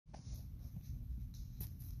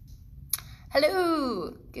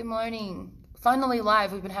Hello, good morning. Finally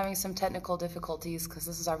live. We've been having some technical difficulties because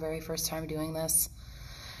this is our very first time doing this.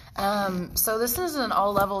 So this is an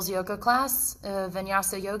all levels yoga class,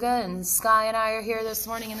 Vinyasa Yoga, and Sky and I are here this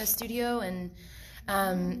morning in the studio, and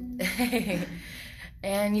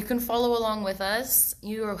and you can follow along with us.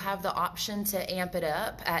 You have the option to amp it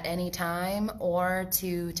up at any time or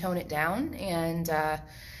to tone it down, and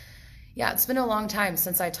yeah, it's been a long time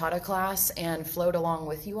since I taught a class and flowed along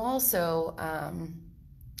with you all, so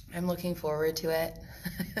I'm looking forward to it.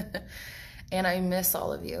 And I miss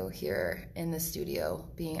all of you here in the studio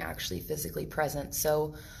being actually physically present.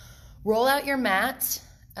 So roll out your mat,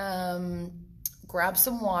 grab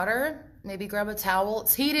some water, maybe grab a towel.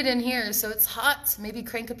 It's heated in here, so it's hot. Maybe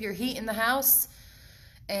crank up your heat in the house,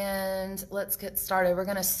 and let's get started. We're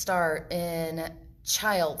gonna start in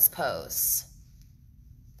child's pose.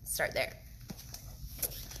 Start there.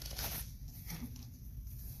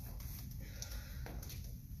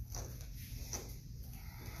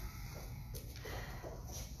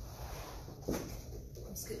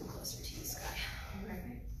 I'm scooting closer to you, Sky.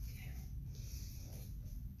 Right.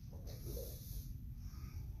 Okay.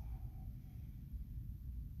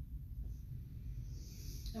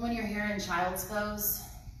 And when you're here in child's pose,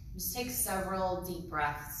 just take several deep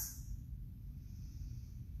breaths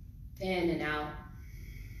in and out.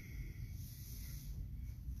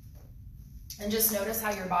 And just notice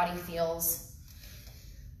how your body feels.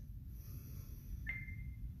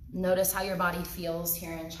 Notice how your body feels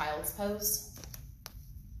here in child's pose.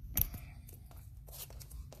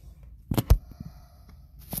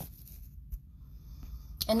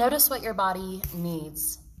 And notice what your body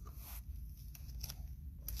needs.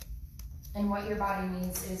 And what your body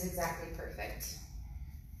needs is exactly perfect.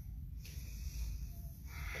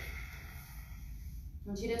 I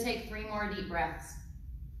want you to take 3 more deep breaths.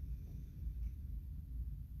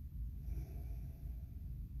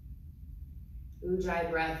 Ujjayi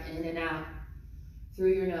breath in and out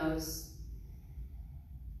through your nose.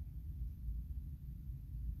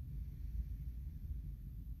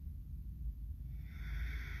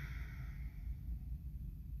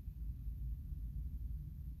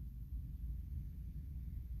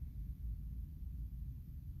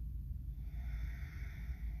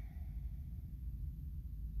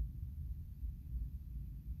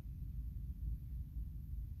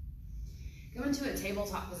 Go into a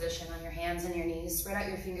tabletop position on your hands and your knees. Spread out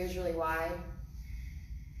your fingers really wide.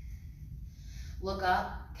 Look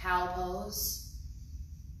up, cow pose.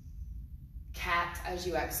 Cat as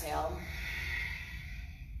you exhale.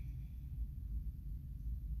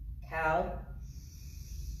 Cow.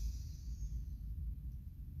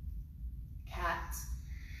 Cat.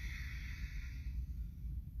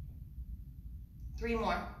 3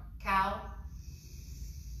 more. Cow.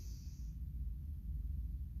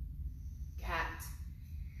 Cat.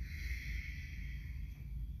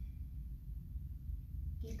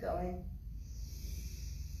 Keep going.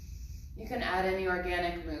 You can add any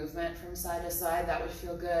organic movement from side to side. That would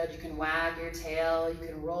feel good. You can wag your tail. You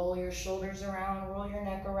can roll your shoulders around, roll your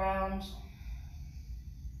neck around.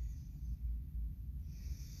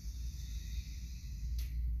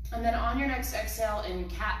 And then on your next exhale in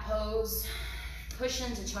cat pose, push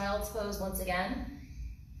into child's pose once again.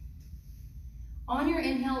 On your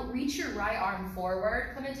inhale, reach your right arm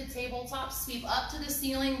forward, come into tabletop, sweep up to the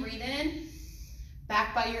ceiling, breathe in.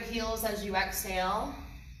 Back by your heels as you exhale.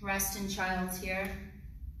 Rest in child's here.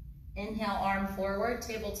 Inhale, arm forward,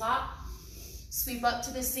 tabletop. Sweep up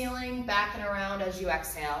to the ceiling, back and around as you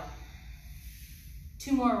exhale.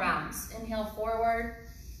 2 more rounds. Inhale forward,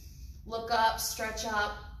 look up, stretch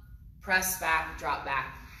up, press back, drop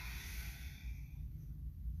back.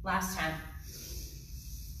 Last time.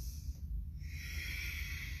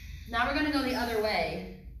 Now we're gonna go the other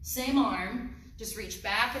way. Same arm, just reach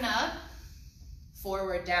back and up,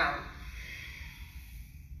 forward, down.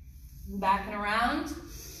 Back and around,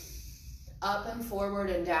 up and forward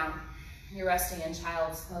and down. You're resting in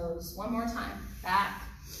child's pose. 1 more time. Back,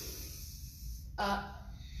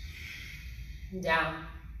 up, and down.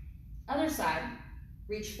 Other side,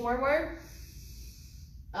 reach forward,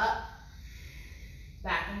 up,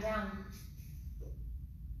 back and down.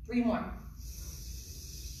 3 more.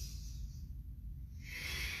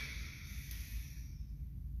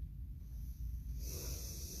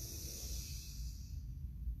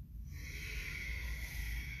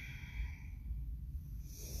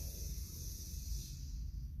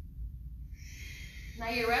 Now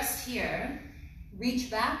you rest here, reach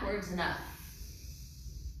backwards and up,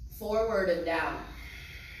 forward and down.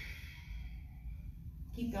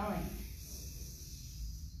 Keep going.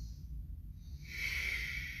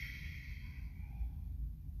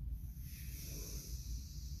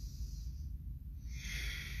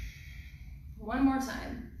 more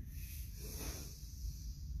time.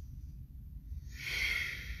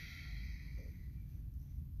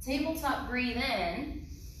 Tabletop, breathe in.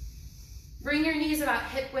 Bring your knees about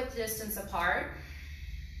hip width distance apart.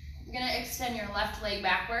 You're gonna extend your left leg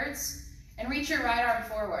backwards and reach your right arm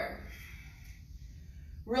forward.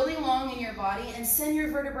 Really long in your body and send your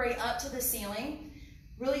vertebrae up to the ceiling.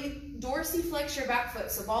 Really dorsiflex your back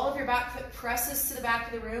foot, so ball of your back foot presses to the back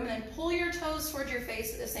of the room, and then pull your toes towards your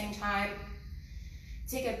face at the same time.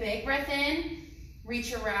 Take a big breath in,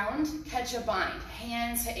 reach around, catch a bind,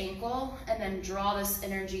 hand to ankle, and then draw this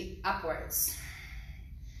energy upwards.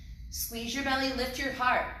 Squeeze your belly, lift your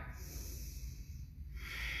heart.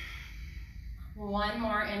 One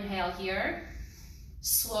more inhale here.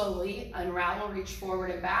 Slowly unravel, reach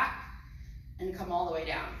forward and back, and come all the way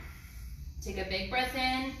down. Take a big breath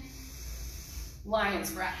in, lion's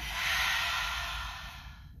breath.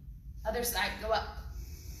 Other side, go up.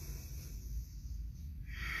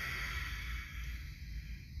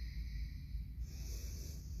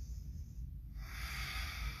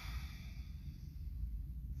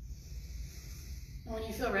 And when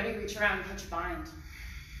you feel ready, reach around, catch a bind.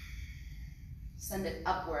 Send it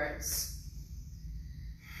upwards.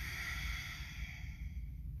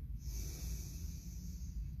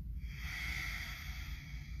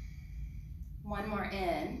 One more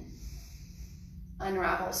in.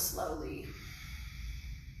 Unravel slowly.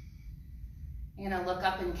 You're gonna look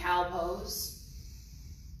up in cow pose.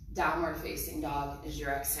 Downward facing dog is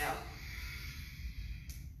your exhale.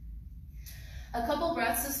 A couple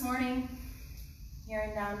breaths this morning. You're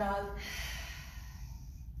in down dog.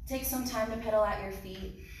 Take some time to pedal at your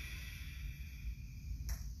feet.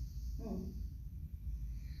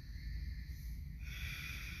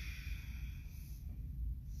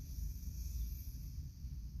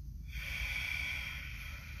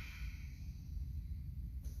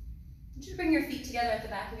 Just bring your feet together at the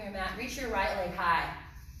back of your mat. Reach your right leg high.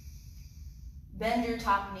 Bend your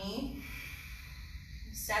top knee.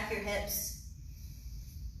 Stack your hips.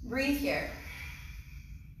 Breathe here.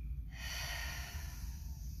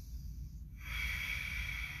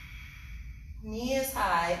 Knee is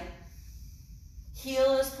high.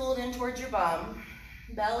 Heel is pulled in towards your bum.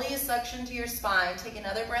 Belly is suctioned to your spine. Take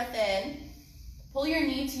another breath in. Pull your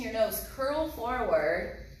knee to your nose. Curl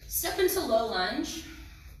forward. Step into low lunge.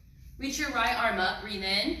 Reach your right arm up, breathe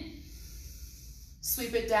in.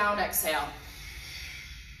 Sweep it down, exhale.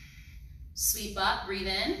 Sweep up, breathe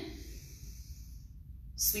in.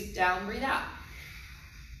 Sweep down, breathe out.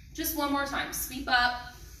 Just one more time. Sweep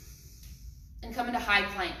up and come into high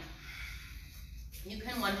plank. You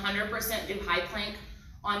can 100% do high plank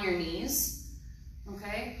on your knees,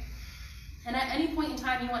 okay? And at any point in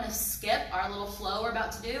time you want to skip our little flow we're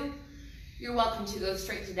about to do, you're welcome to go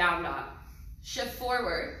straight to down dog. Shift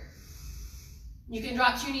forward. You can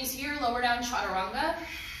drop to your knees here, lower down chaturanga,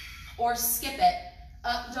 or skip it.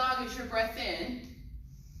 Up dog is your breath in,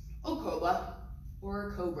 cobra,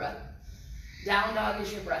 or cobra. Down dog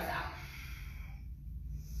is your breath out.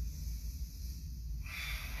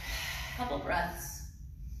 Couple breaths.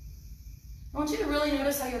 I want you to really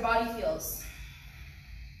notice how your body feels.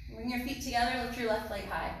 Bring your feet together, lift your left leg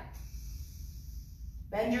high.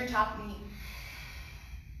 Bend your top knee.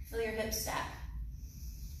 Feel your hips stack.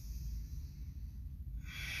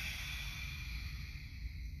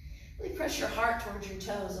 Really press your heart towards your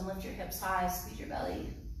toes and lift your hips high, squeeze your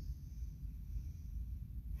belly.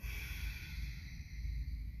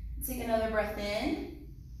 Take another breath in.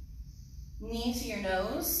 Knee to your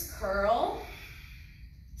nose, curl.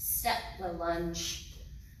 Step the lunge.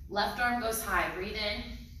 Left arm goes high, breathe in.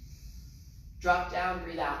 Drop down,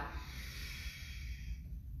 breathe out.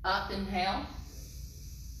 Up, inhale.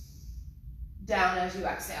 Down as you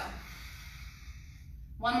exhale.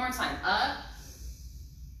 One more time, up.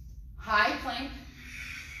 High plank,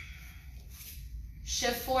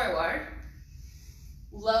 shift forward,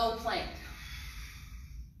 low plank,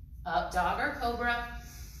 up dog or cobra,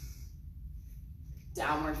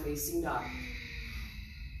 downward facing dog.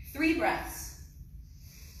 3 breaths.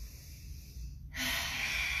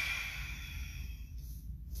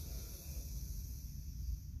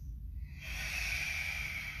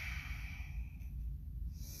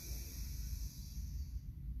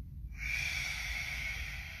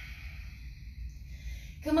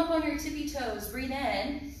 Come up on your tippy toes, breathe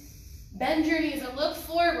in. Bend your knees and look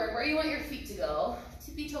forward where you want your feet to go.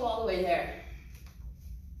 Tippy toe all the way there.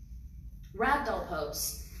 Ragdoll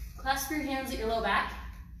pose. Clasp your hands at your low back.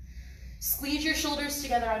 Squeeze your shoulders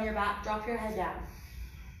together on your back. Drop your head down.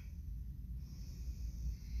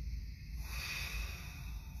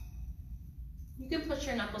 You can push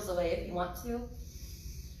your knuckles away if you want to.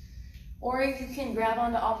 Or you can grab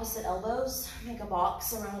onto opposite elbows, make a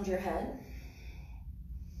box around your head.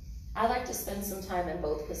 I like to spend some time in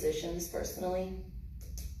both positions personally.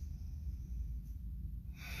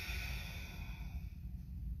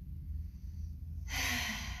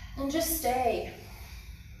 And just stay.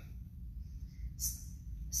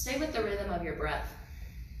 Stay with the rhythm of your breath.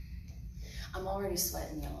 I'm already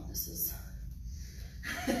sweating, y'all. This is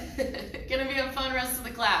gonna be a fun rest of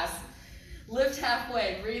the class. Lift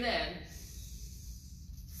halfway, breathe in.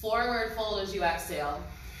 Forward fold as you exhale.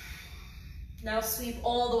 Now sweep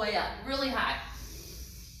all the way up, really high.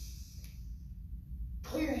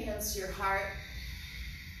 Pull your hands to your heart.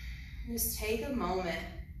 Just take a moment,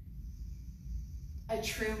 a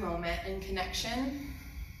true moment in connection.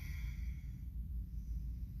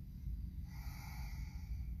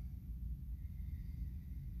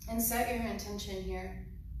 And set your intention here.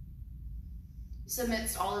 Just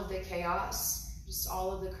amidst all of the chaos, just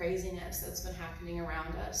all of the craziness that's been happening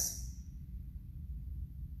around us.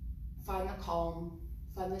 Find the calm,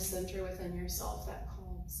 find the center within yourself, that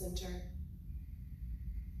calm center.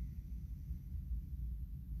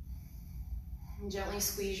 And gently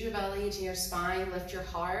squeeze your belly to your spine, lift your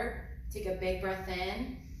heart, take a big breath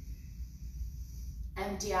in,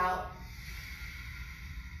 empty out.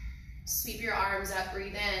 Sweep your arms up,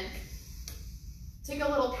 breathe in. Take a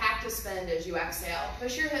little cactus bend as you exhale.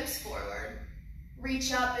 Push your hips forward.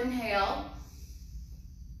 Reach up, inhale.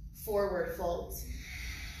 Forward fold.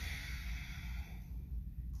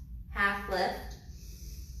 Half lift.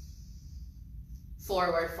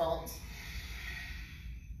 Forward fold.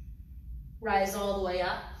 Rise all the way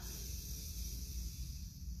up.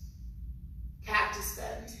 Cactus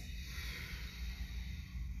bend.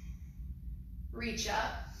 Reach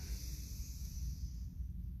up.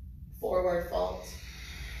 Forward fold.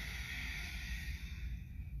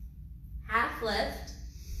 Half lift.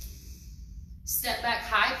 Step back,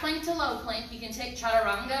 high plank to low plank. You can take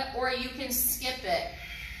chaturanga or you can skip it.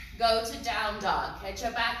 Go to down dog. Catch a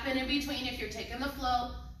back bend in between if you're taking the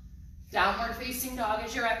flow. Downward facing dog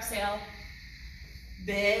as your exhale.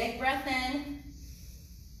 Big breath in.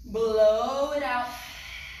 Blow it out.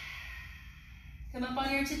 Come up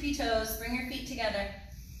on your tippy toes. Bring your feet together.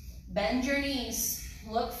 Bend your knees.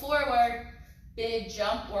 Look forward, big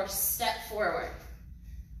jump or step forward.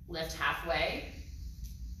 Lift halfway.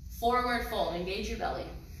 Forward fold, engage your belly.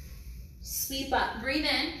 Sweep up, breathe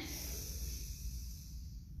in.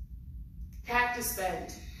 Cactus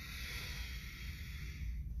bend.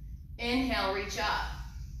 Inhale, reach up.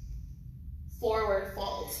 Forward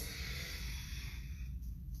fold.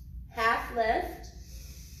 Half lift.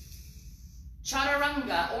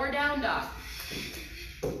 Chaturanga or down dog.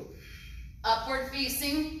 Upward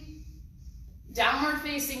facing, downward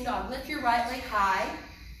facing dog. Lift your right leg high.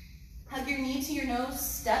 Hug your knee to your nose.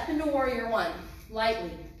 Step into warrior one,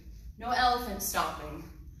 lightly. No elephant stomping.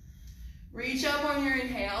 Reach up on your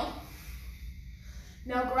inhale.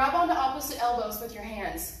 Now grab onto opposite elbows with your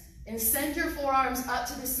hands and send your forearms up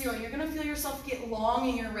to the ceiling. You're gonna feel yourself get long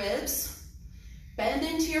in your ribs. Bend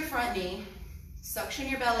into your front knee. Suction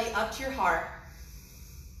your belly up to your heart.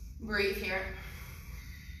 Breathe here.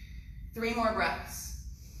 3 more breaths.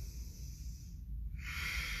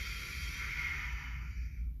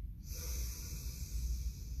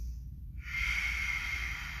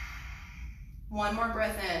 One more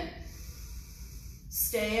breath in.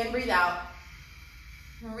 Stay and breathe out.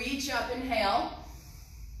 Reach up, inhale.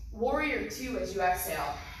 Warrior 2 as you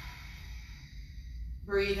exhale.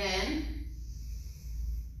 Breathe in.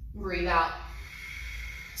 Breathe out.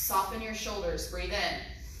 Soften your shoulders. Breathe in.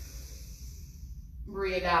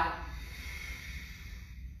 Breathe out.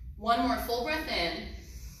 One more full breath in.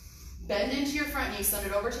 Bend into your front knee, send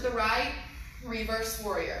it over to the right, reverse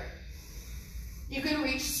warrior. You can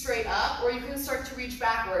reach straight up or you can start to reach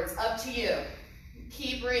backwards, up to you.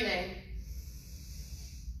 Keep breathing.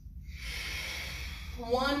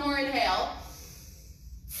 One more inhale.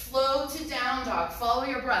 Flow to down dog, follow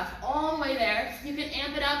your breath all the way there. You can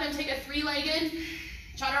amp it up and take a 3-legged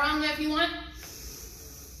chaturanga if you want.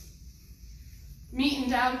 Meet in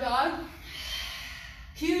down dog.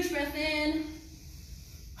 Huge breath in,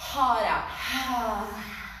 haw it out.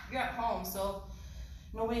 You're at home, so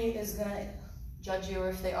nobody is gonna judge you, or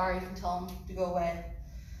if they are, you can tell them to go away.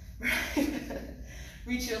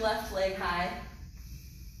 Reach your left leg high,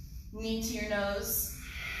 knee to your nose.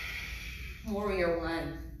 Warrior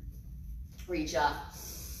 1, reach up.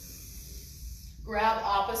 Grab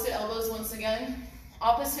opposite elbows once again,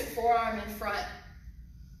 opposite forearm in front.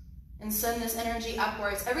 And send this energy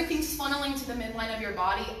upwards. Everything's funneling to the midline of your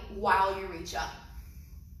body while you reach up.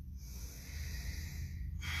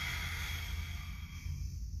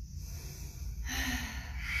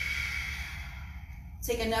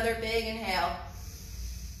 Take another big inhale.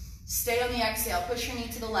 Stay on the exhale. Push your knee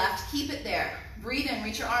to the left. Keep it there. Breathe in.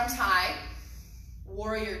 Reach your arms high.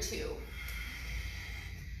 Warrior two.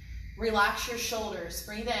 Relax your shoulders.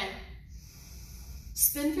 Breathe in.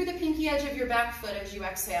 Spin through the pinky edge of your back foot as you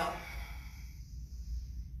exhale.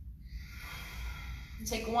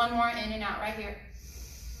 Take one more in and out right here.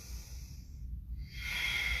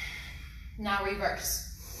 Now reverse.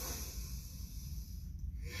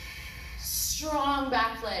 Strong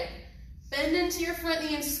back leg. Bend into your front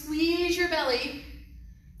knee and squeeze your belly.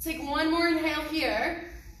 Take one more inhale here.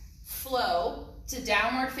 Flow to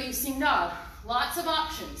downward facing dog. Lots of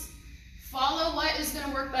options. Follow what is going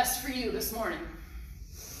to work best for you this morning.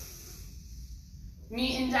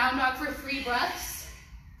 Meet in down dog for 3 breaths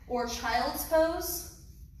or child's pose.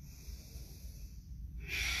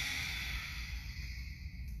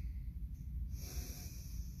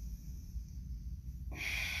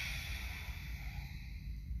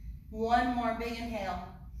 One more big inhale.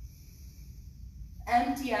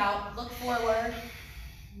 Empty out, look forward,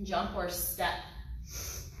 jump or step.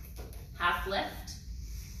 Half lift.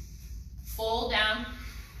 Fold down,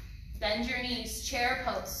 bend your knees, chair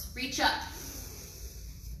pose, reach up.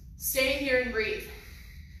 Stay here and breathe.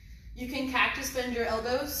 You can cactus bend your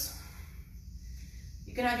elbows.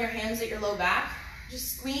 You can have your hands at your low back.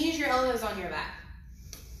 Just squeeze your elbows on your back.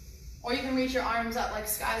 Or you can reach your arms up like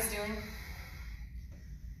Sky's doing.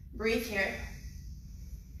 Breathe here.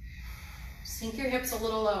 Sink your hips a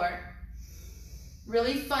little lower.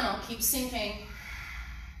 Really funnel, keep sinking.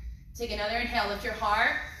 Take another inhale, lift your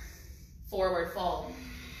heart. Forward fold.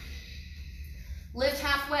 Lift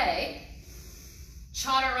halfway.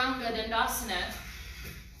 Chaturanga Dandasana.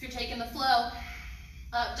 If you're taking the flow,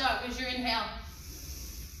 up dog is your inhale.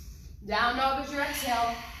 Down dog is your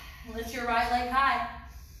exhale. Lift your right leg high.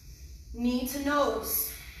 Knee to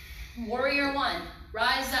nose. Warrior one.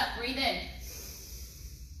 Rise up, breathe in.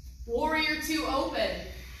 Warrior two, open.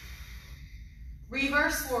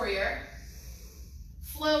 Reverse warrior.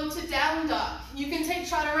 Flow to down dog. You can take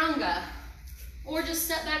chaturanga or just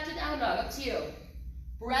step back to down dog, up to you.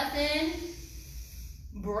 Breath in,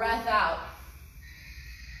 breath out.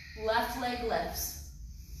 Left leg lifts.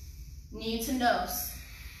 Knee to nose.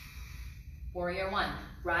 Warrior one,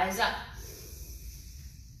 rise up.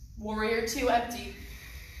 Warrior two, empty.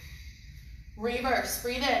 Reverse,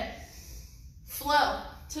 breathe in. Flow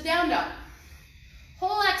to down dog.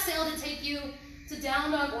 Whole exhale to take you to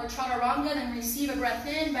down dog or chaturanga, then receive a breath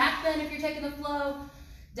in. Back bend if you're taking the flow.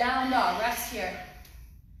 Down dog, rest here.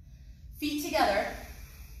 Feet together.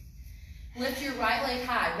 Lift your right leg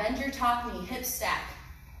high. Bend your top knee, hip stack.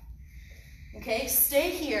 Okay,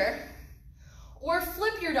 stay here. Or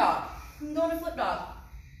flip your dog. You can go into flip dog.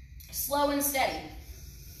 Slow and steady.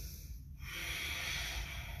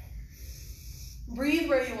 Breathe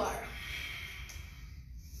where you are.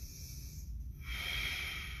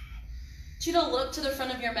 You to look to the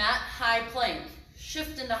front of your mat, high plank.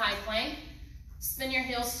 Shift into high plank. Spin your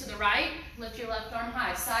heels to the right. Lift your left arm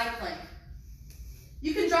high, side plank.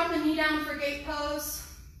 You can drop the knee down for gate pose.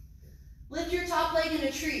 Lift your top leg in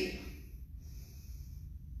a tree.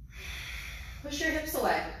 Push your hips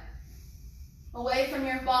away. Away from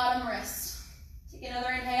your bottom wrist. Take another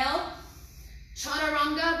inhale.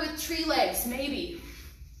 Chaturanga with tree legs, maybe.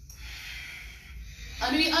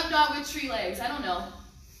 Maybe up dog with tree legs, I don't know.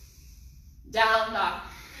 Down dog.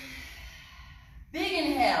 Big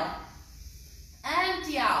inhale.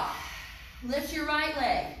 Empty out. Lift your right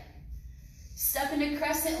leg. Step into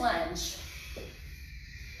crescent lunge.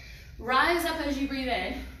 Rise up as you breathe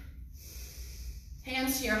in.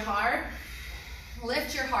 Hands to your heart.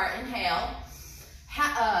 Lift your heart, inhale.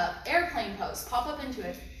 Airplane pose, pop up into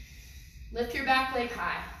it. Lift your back leg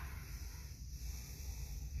high.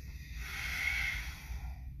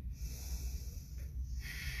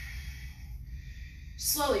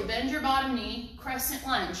 Slowly bend your bottom knee, crescent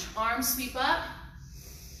lunge. Arms sweep up.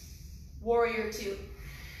 Warrior two.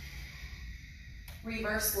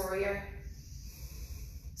 Reverse warrior.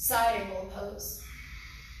 Side angle pose.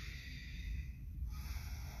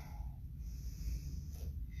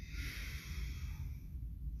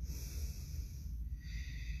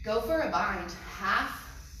 Go for a bind, half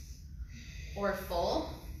or full.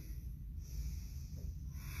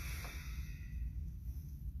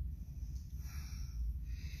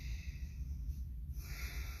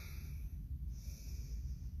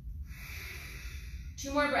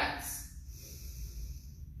 Two more breaths.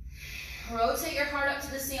 Rotate your heart up to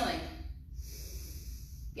the ceiling.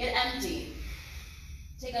 Get empty.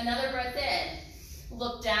 Take another breath in.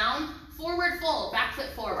 Look down, forward fold, back foot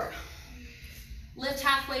forward. Lift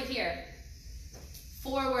halfway here.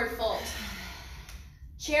 Forward fold.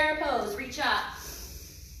 Chair pose, reach up.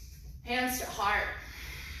 Hands to heart.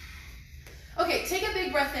 Okay, take a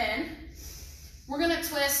big breath in. We're gonna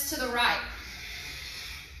twist to the right.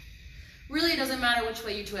 Really, it doesn't matter which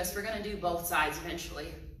way you twist. We're gonna do both sides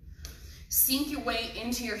eventually. Sink your weight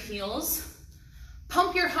into your heels.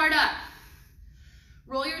 Pump your heart up.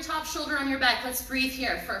 Roll your top shoulder on your back. Let's breathe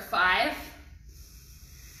here for 5,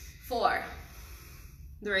 4,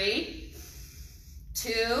 3,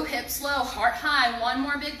 2, hips low, heart high. One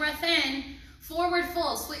more big breath in. Forward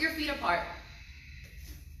fold, split your feet apart.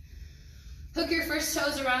 Hook your first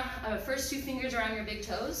two fingers around your big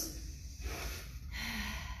toes.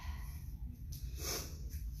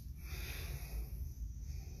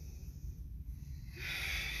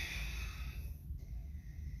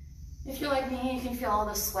 If you're like me, you can feel all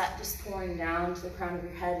the sweat just pouring down to the crown of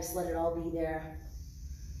your head. Just let it all be there.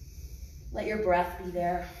 Let your breath be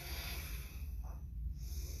there.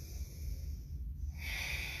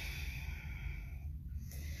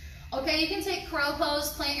 Okay, you can take crow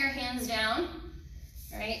pose, plant your hands down.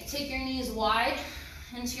 All right, take your knees wide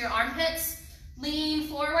into your armpits. Lean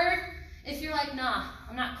forward. If you're like, nah,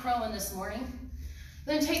 I'm not crowing this morning,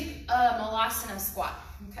 then take a malasana squat,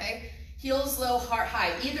 okay? Heels low, heart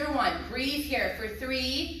high, either one. Breathe here for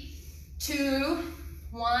 3, 2,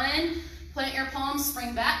 1. Plant your palms,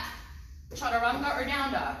 spring back. Chaturanga or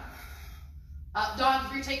down dog. Up dog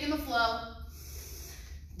if you're taking the flow.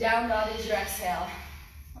 Down dog is your exhale.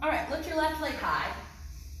 All right, lift your left leg high.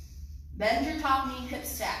 Bend your top knee, hip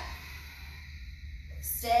stack.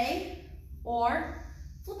 Stay or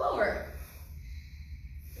flip over.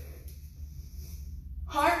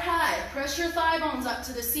 Heart high, press your thigh bones up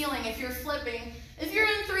to the ceiling if you're flipping. If you're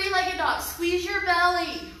in three-legged dog, squeeze your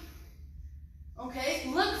belly. Okay,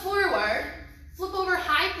 look forward, flip over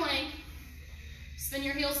high plank, spin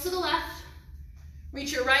your heels to the left,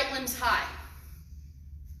 reach your right limbs high.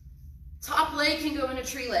 Top leg can go into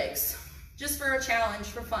tree legs, just for a challenge,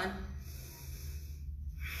 for fun.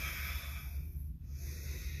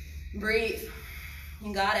 Breathe,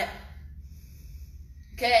 you got it.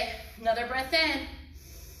 Okay, another breath in.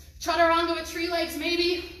 Chaturanga with tree legs,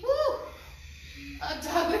 maybe. Woo! Up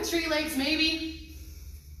dog with tree legs, maybe.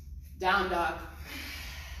 Down dog.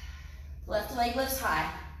 Left leg lifts high.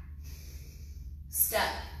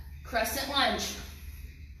 Step, crescent lunge.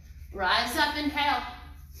 Rise up, inhale.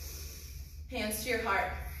 Hands to your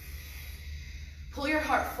heart. Pull your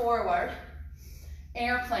heart forward.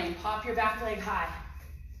 Airplane, pop your back leg high.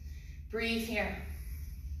 Breathe here.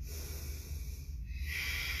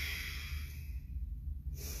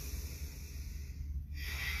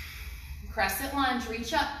 Crescent lunge,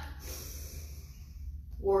 reach up.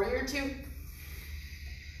 Warrior 2.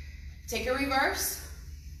 Take a reverse.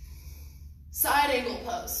 Side angle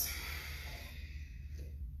pose.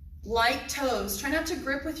 Light toes. Try not to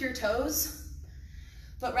grip with your toes,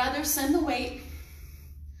 but rather send the weight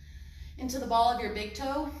into the ball of your big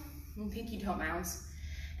toe and pinky toe mounds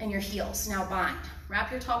and your heels. Now bind.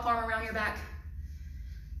 Wrap your top arm around your back.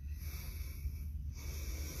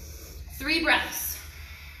 3 breaths.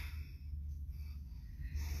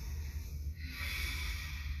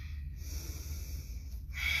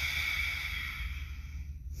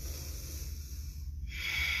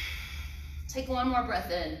 Take one more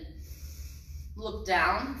breath in. Look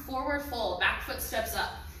down, forward fold, back foot steps up.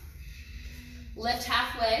 Lift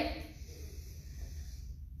halfway,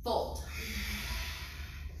 fold.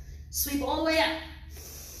 Sweep all the way up.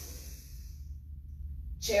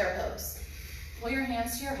 Chair pose. Pull your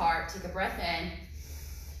hands to your heart, take a breath in.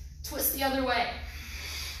 Twist the other way.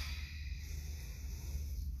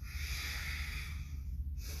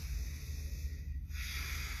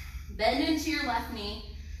 Bend into your left knee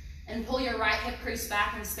and pull your right hip crease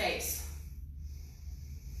back in space.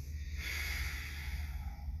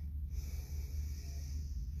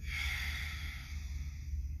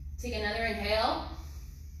 Take another inhale.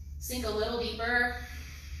 Sink a little deeper.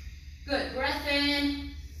 Good. Breath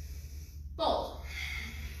in. Fold.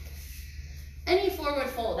 Any forward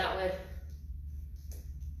fold that would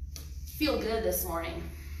feel good this morning.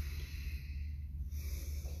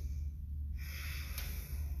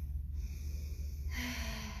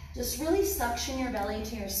 Just really suction your belly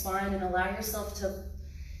into your spine and allow yourself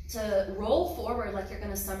to roll forward like you're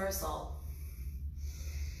going to somersault.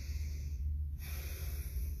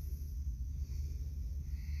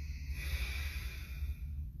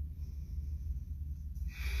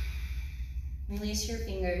 Release your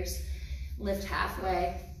fingers, lift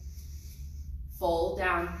halfway, fold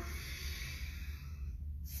down,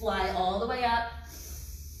 fly all the way up,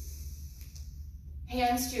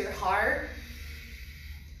 hands to your heart.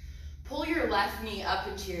 Pull your left knee up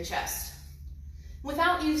into your chest.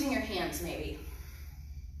 without using your hands maybe.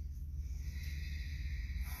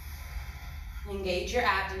 Engage your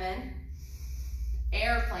abdomen.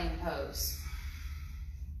 Airplane pose.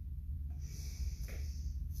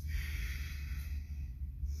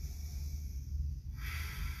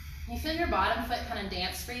 You feel your bottom foot kind of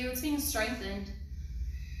dance for you. It's being strengthened.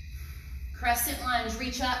 Crescent lunge,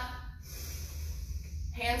 reach up.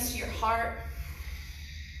 Hands to your heart.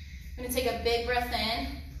 I'm going to take a big breath in.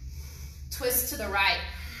 Twist to the right.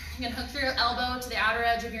 You can hook your elbow to the outer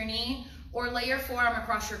edge of your knee or lay your forearm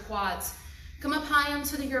across your quads. Come up high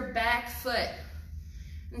onto your back foot,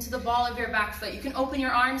 into the ball of your back foot. You can open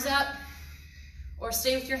your arms up or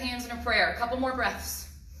stay with your hands in a prayer. A couple more breaths.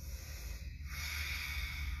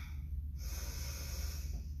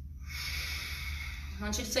 I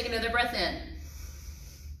want you to take another breath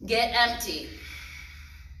in. Get empty.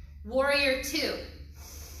 Warrior two.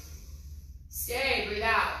 Stay, breathe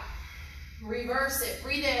out. Reverse it,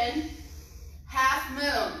 breathe in. Half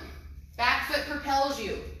moon. Back foot propels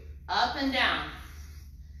you up and down.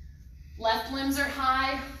 Left limbs are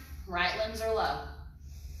high, right limbs are low.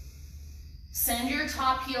 Send your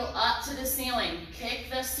top heel up to the ceiling. Kick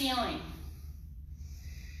the ceiling.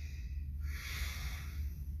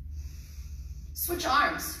 Switch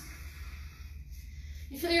arms.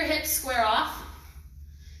 You feel your hips square off.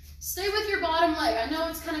 Stay with your bottom leg. I know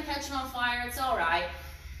it's kind of catching on fire. It's all right.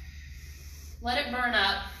 Let it burn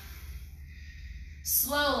up.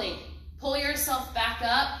 Slowly pull yourself back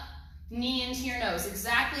up, knee into your nose,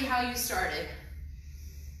 exactly how you started.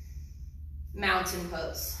 Mountain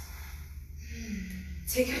pose.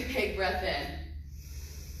 Take a big breath in.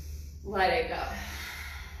 Let it go.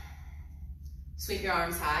 Sweep your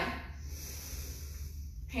arms high.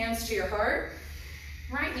 Hands to your heart.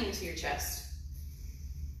 Right knee to your chest.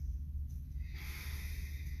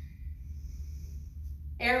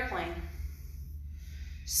 Airplane.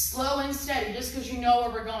 Slow and steady. Just because you know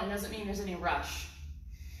where we're going doesn't mean there's any rush.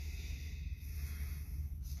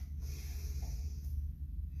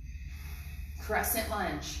 Crescent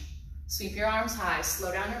lunge. Sweep your arms high.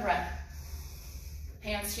 Slow down your breath.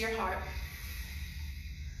 Hands to your heart.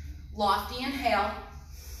 Lofty inhale.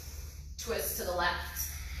 Twist to the left.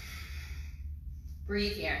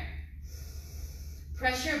 Breathe here.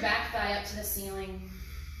 Press your back thigh up to the ceiling.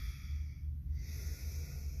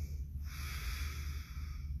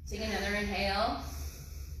 Take another inhale. I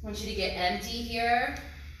want you to get empty here.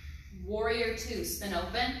 Warrior two, spin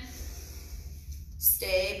open.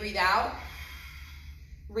 Stay, breathe out.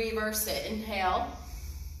 Reverse it, inhale.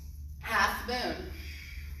 Half moon.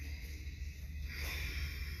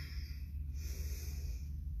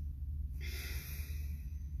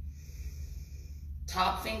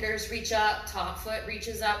 Top fingers reach up, top foot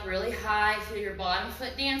reaches up really high. Feel your bottom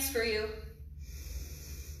foot dance for you.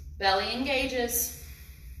 Belly engages.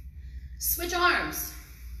 Switch arms.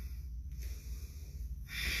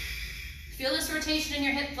 Feel this rotation in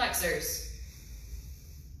your hip flexors.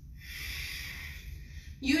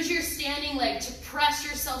 Use your standing leg to press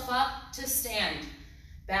yourself up to stand.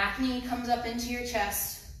 Back knee comes up into your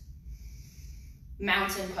chest.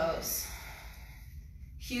 Mountain pose.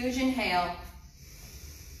 Huge inhale.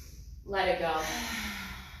 Let it go.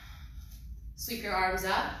 Sweep your arms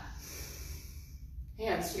up.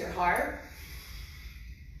 Hands to your heart.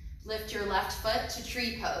 Lift your left foot to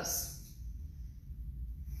tree pose.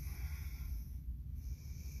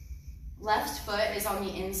 Left foot is on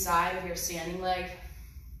the inside of your standing leg.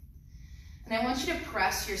 And I want you to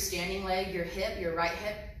press your standing leg, your hip, your right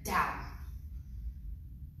hip, down.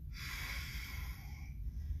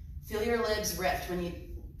 Feel your ribs lift when you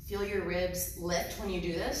lift when you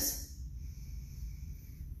do this.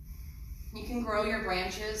 You can grow your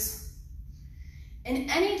branches in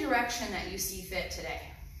any direction that you see fit today.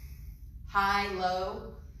 High,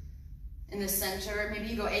 low, in the center. Maybe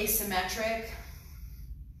you go asymmetric.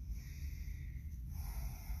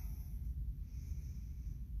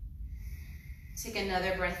 Take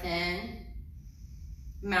another breath in.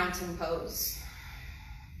 Mountain pose.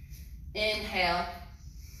 Inhale.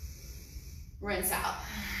 Rinse out.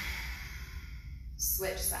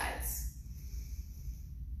 Switch sides.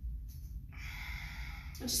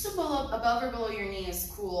 Just above or below your knee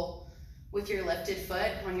is cool with your lifted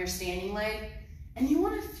foot on your standing leg, and you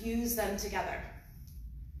want to fuse them together.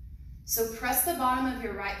 So press the bottom of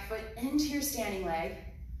your right foot into your standing leg,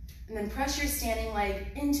 and then press your standing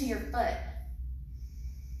leg into your foot.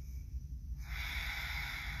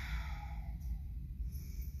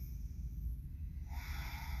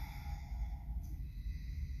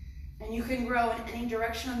 And you can grow in any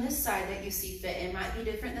direction on this side that you see fit. It might be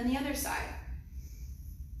different than the other side.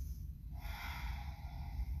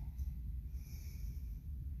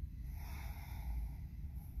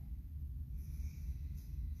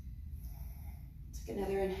 Take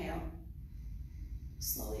another inhale.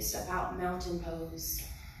 Slowly step out, mountain pose.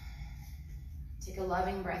 Take a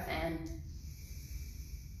loving breath in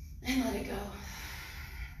and let it go.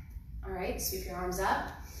 All right, sweep your arms up.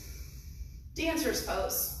 Dancer's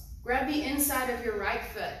pose. Grab the inside of your right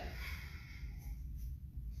foot.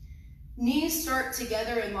 Knees start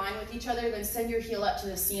together in line with each other, then send your heel up to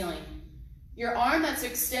the ceiling. Your arm that's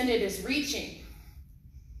extended is reaching.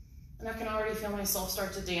 And I can already feel myself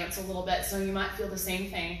start to dance a little bit, so you might feel the same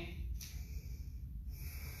thing.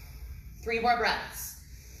 3 more breaths.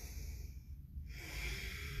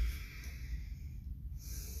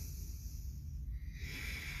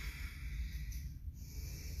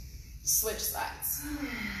 Switch sides.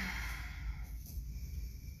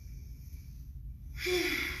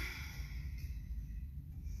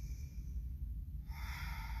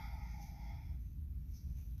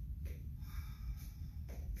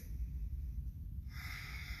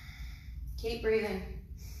 Keep breathing.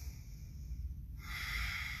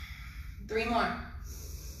 3 more.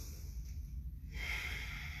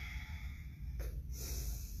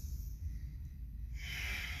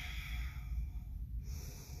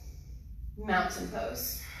 Mountain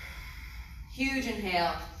pose. Huge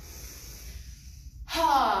inhale.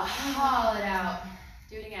 Haul it out.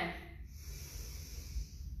 Do it again.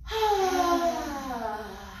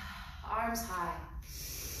 Arms high.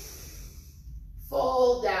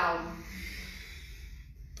 Fold down.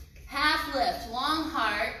 Half lift, long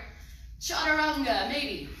heart. Chaturanga,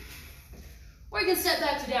 maybe. Or you can step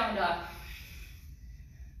back to down dog.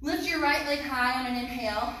 Lift your right leg high on an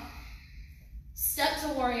inhale. Step to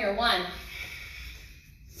warrior 1.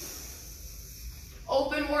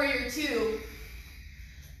 Open warrior 2.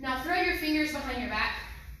 Now throw your fingers behind your back.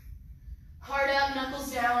 Heart up,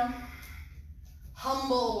 knuckles down.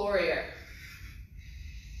 Humble warrior.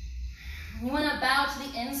 You want to bow to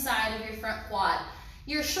the inside of your front quad.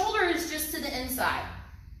 Your shoulder is just to the inside.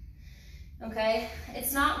 Okay?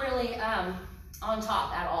 It's not really on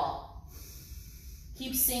top at all.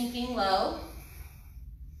 Keep sinking low.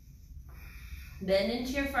 Bend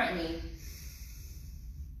into your front knee.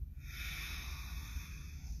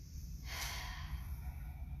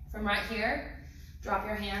 From right here, drop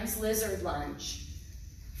your hands, lizard lunge.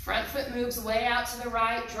 Front foot moves way out to the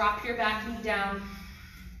right, drop your back knee down.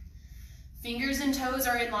 Fingers and toes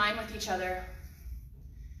are in line with each other.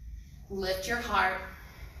 Lift your heart.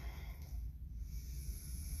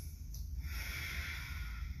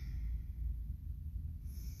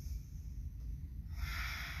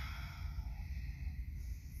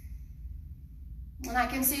 And I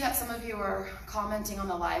can see that some of you are commenting on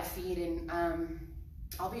the live feed, and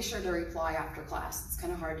I'll be sure to reply after class. It's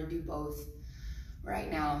kind of hard to do both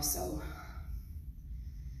right now, so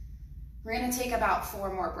we're going to take about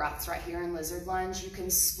 4 more breaths right here in lizard lunge. You can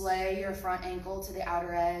splay your front ankle to the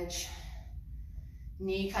outer edge.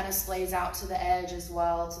 Knee kind of splays out to the edge as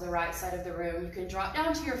well, to the right side of the room. You can drop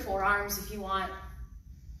down to your forearms if you want.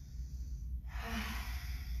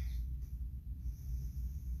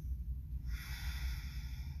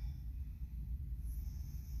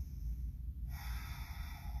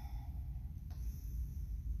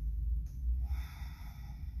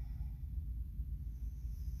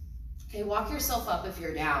 Okay, walk yourself up if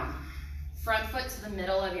you're down. Front foot to the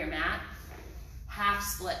middle of your mat. Half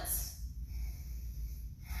splits.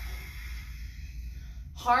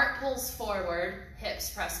 Heart pulls forward,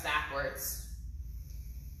 hips press backwards.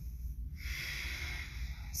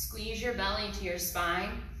 Squeeze your belly to your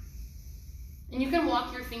spine. And you can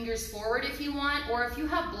walk your fingers forward if you want, or if you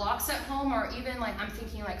have blocks at home, or even like, I'm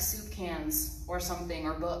thinking like soup cans or something,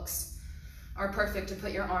 or books, are perfect to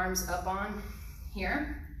put your arms up on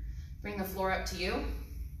here. Bring the floor up to you.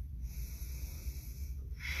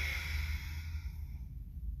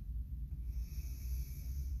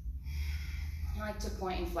 I like to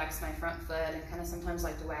point and flex my front foot. I kind of sometimes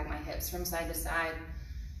like to wag my hips from side to side.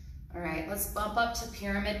 All right, let's bump up to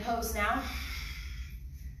pyramid pose now.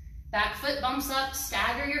 Back foot bumps up,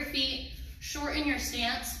 stagger your feet, shorten your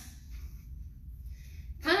stance.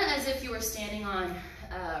 Kind of as if you were standing on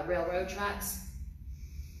railroad tracks.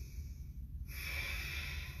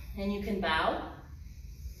 And you can bow.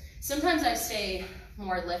 Sometimes I stay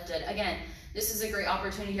more lifted. Again, this is a great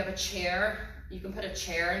opportunity. You have a chair. You can put a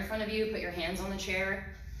chair in front of you, put your hands on the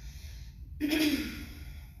chair.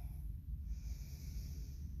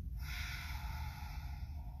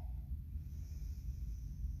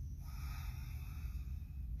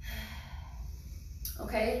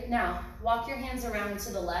 Okay, now walk your hands around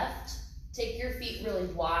to the left. Take your feet really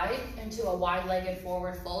wide into a wide-legged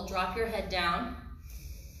forward fold. Drop your head down.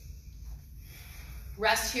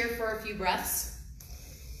 Rest here for a few breaths.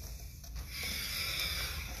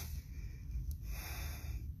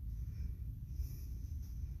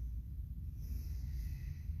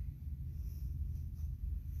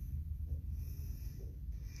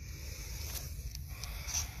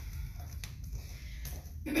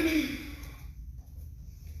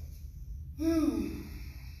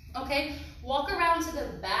 Okay, walk around to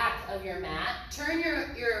the back of your mat. Turn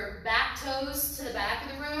your back toes to the back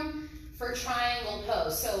of the room for triangle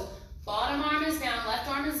pose. So bottom arm is down, left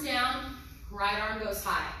arm is down, right arm goes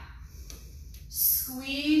high.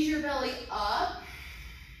 Squeeze your belly up.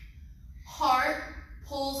 Heart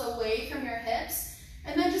pulls away from your hips.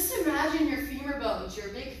 And then just imagine your femur bones, your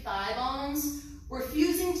big thigh bones, we're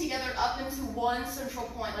fusing together up into one central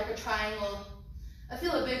point, like a triangle. I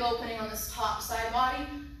feel a big opening on this top side body,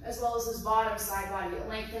 as well as this bottom side body. It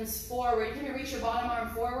lengthens forward. You can reach your bottom arm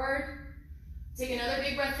forward. Take another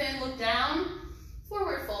big breath in, look down,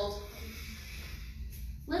 forward fold.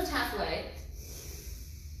 Lift halfway.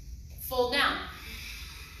 Fold down.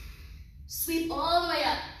 Sweep all the way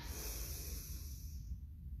up.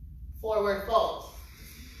 Forward fold.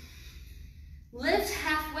 Lift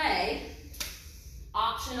halfway.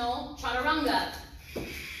 Optional chaturanga.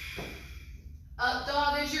 Up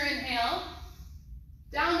dog is your inhale.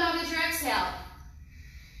 Down dog is your exhale.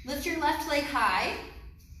 Lift your left leg high.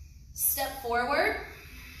 Step forward.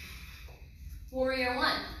 Warrior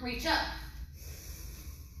one, reach up.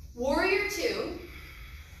 Warrior two.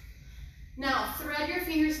 Now thread your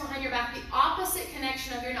fingers behind your back, the opposite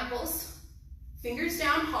connection of your knuckles. Fingers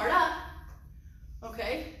down, heart up.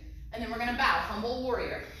 Okay, and then we're gonna bow, humble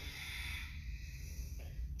warrior.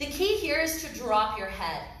 The key here is to drop your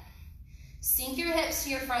head. Sink your hips to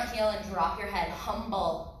your front heel and drop your head,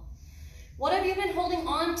 humble. What have you been holding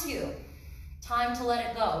on to? Time to let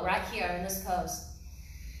it go, right here in this pose.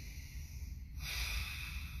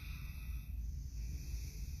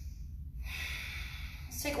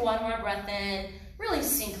 Let's take one more breath in, really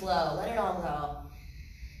sink low, let it all go.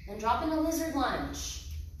 Then drop into lizard lunge.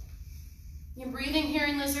 You're breathing here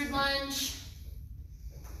in lizard lunge.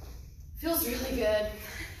 Feels really good.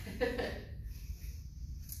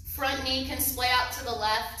 Front knee can splay out to the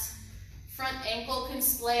left. Front ankle can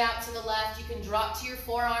splay out to the left. You can drop to your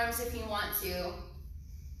forearms if you want to.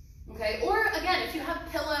 Okay, or again, if you have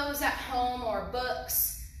pillows at home or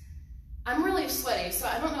books. I'm really sweaty, so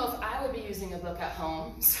I don't know if I would be using a book at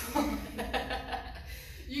home. So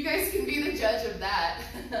you guys can be the judge of that.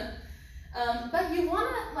 But you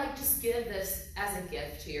want to like just give this as a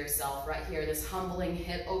gift to yourself right here, this humbling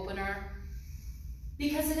hip opener,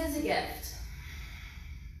 because it is a gift.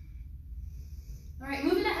 All right,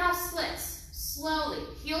 move into half splits, slowly.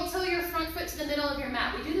 Heel toe your front foot to the middle of your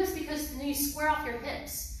mat. We do this because then you square off your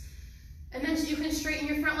hips. And then you can straighten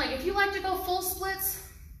your front leg. If you like to go full splits,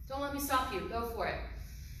 don't let me stop you, go for it.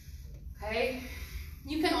 Okay,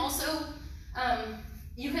 you can also,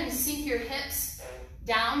 you can sink your hips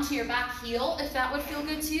down to your back heel if that would feel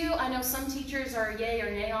good to you. I know some teachers are yay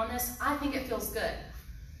or nay on this. I think it feels good.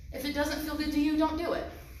 If it doesn't feel good to you, don't do it.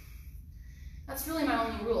 That's really my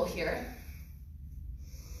only rule here.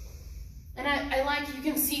 And I like, you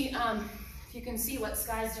can see, if you can see what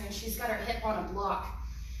Sky's doing, she's got her hip on a block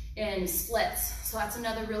in splits. So that's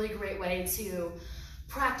another really great way to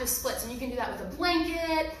practice splits. And you can do that with a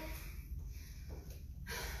blanket.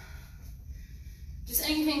 Just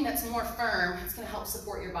anything that's more firm, it's gonna help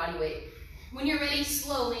support your body weight. When you're ready,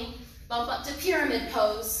 slowly bump up to pyramid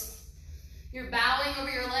pose. You're bowing over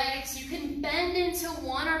your legs. You can bend into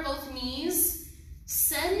one or both knees.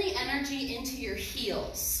 Send the energy into your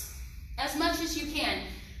heels as much as you can.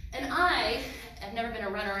 And I've never been a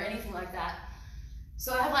runner or anything like that.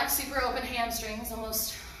 So I have like super open hamstrings,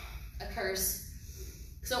 almost a curse.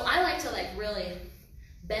 So I like to like really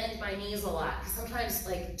bend my knees a lot, because sometimes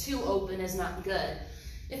like too open is not good.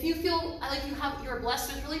 If you feel like you're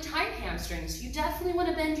blessed with really tight hamstrings, you definitely want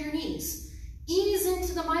to bend your knees. Ease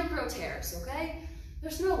into the micro tears, okay?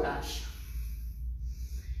 There's no rush.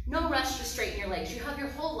 No rush to straighten your legs. You have your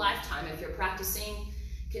whole lifetime if you're practicing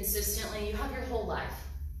consistently. You have your whole life.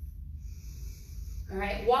 All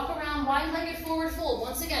right, walk around wide-legged forward fold.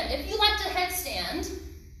 Once again, if you like to headstand,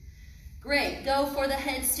 great, go for the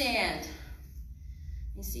headstand.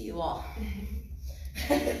 I see you all.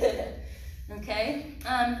 Okay,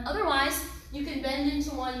 otherwise, you can bend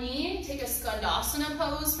into one knee, take a skandasana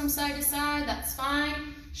pose from side to side, that's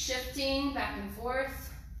fine. Shifting back and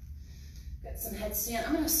forth. Got some headstand.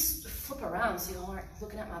 I'm gonna flip around so y'all aren't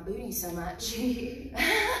looking at my booty so much.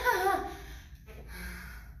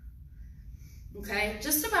 Okay,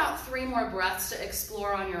 just about 3 more breaths to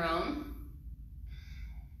explore on your own.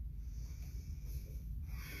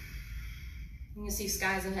 You can see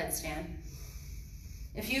Sky's in headstand.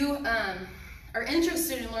 If you are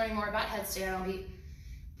interested in learning more about headstand, I'll be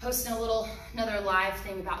posting another live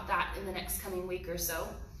thing about that in the next coming week or so.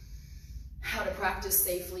 How to practice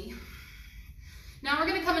safely. Now we're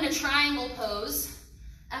gonna come into triangle pose.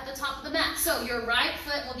 of the mat. So your right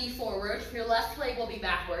foot will be forward, your left leg will be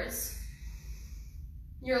backwards.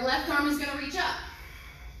 Your left arm is going to reach up.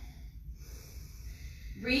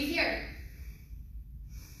 Breathe here.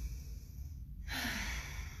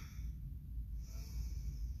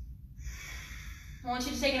 I want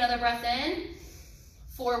you to take another breath in.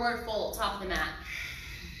 Forward fold, top of the mat.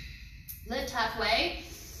 Lift halfway.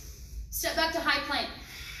 Step back to high plank.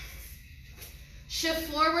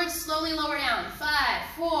 Shift forward, slowly lower down. 5,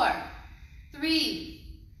 4, 3,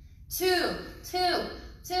 2,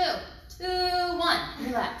 1.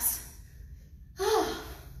 Relax.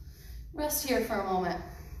 Rest here for a moment.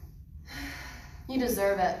 You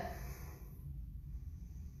deserve it.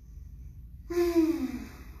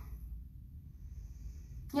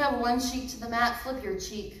 You have one cheek to the mat, flip your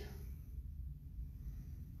cheek.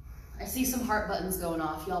 I see some heart buttons going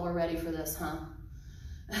off. Y'all were ready for this, huh?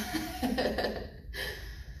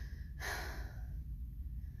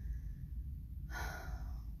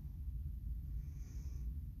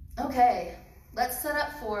 Okay, let's set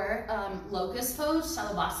up for locust pose,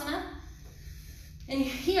 Shalabhasana. And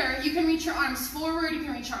here, you can reach your arms forward, you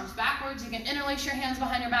can reach your arms backwards, you can interlace your hands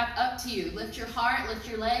behind your back, up to you. Lift your heart, lift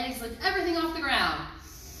your legs, lift everything off the ground.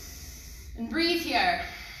 And breathe here.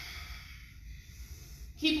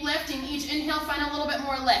 Keep lifting. Each inhale, find a little bit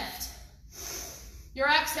more lift. Your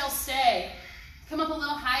exhale, stay. Come up a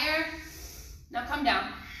little higher. Now come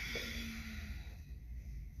down.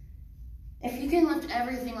 If you can lift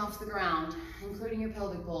everything off the ground, including your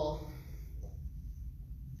pelvic bowl,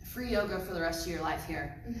 free yoga for the rest of your life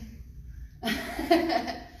here.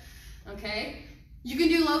 Okay? You can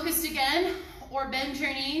do locust again, or bend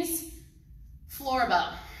your knees, floor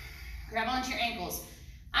bow. Grab onto your ankles.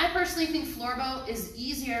 I personally think floor bow is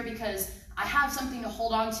easier because I have something to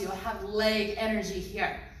hold on to. I have leg energy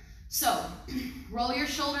here. So, roll your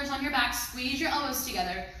shoulders on your back, squeeze your elbows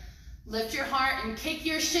together, lift your heart, and kick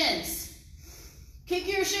your shins.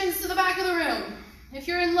 Kick your shins to the back of the room. If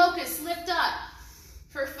you're in locust, lift up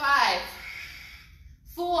for 5,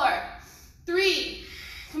 4, 3,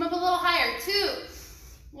 come up a little higher, 2,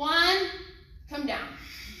 1, come down.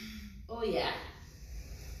 Oh yeah.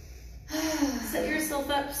 Set yourself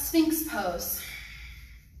up, Sphinx pose.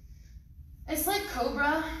 It's like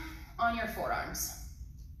cobra on your forearms.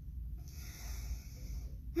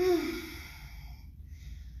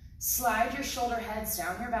 Slide your shoulder heads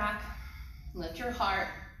down your back, lift your heart.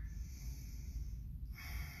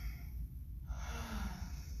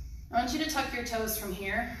 I want you to tuck your toes from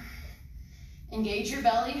here. Engage your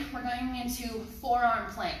belly. We're going into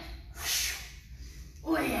forearm plank.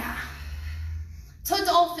 Oh yeah. To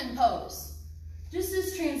dolphin pose. Just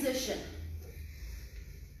this transition.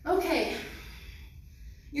 Okay.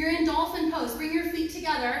 You're in dolphin pose. Bring your feet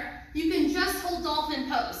together. You can just hold dolphin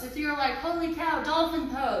pose. If you're like, holy cow, dolphin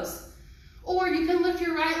pose. Or you can lift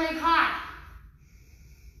your right leg high.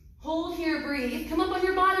 Hold here, breathe. Come up on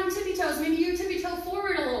your bottom tippy toes. Maybe you tippy toe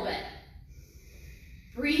forward a little bit.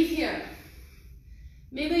 Breathe here.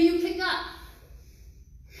 Maybe you kick up.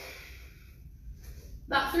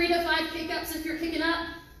 About 3 to 5 kick-ups if you're kicking up.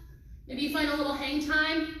 Maybe you find a little hang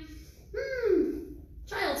time.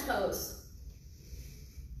 Child's pose.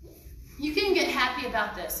 You can get happy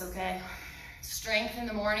about this, okay? Strength in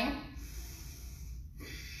the morning.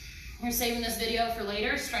 You're saving this video for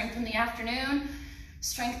later. Strength in the afternoon.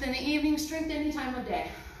 Strength in the evening. Strength any time of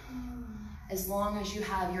day. As long as you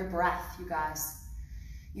have your breath, you guys.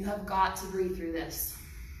 You have got to breathe through this.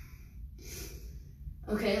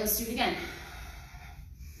 Okay, let's do it again.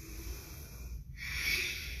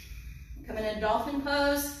 Come in a dolphin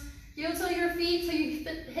pose. Go till your feet, so you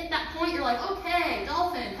hit that point, you're like, okay,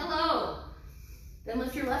 dolphin, hello. Then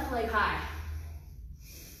lift your left leg high.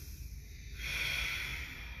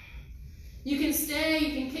 You can stay,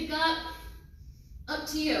 you can kick up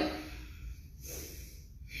to you.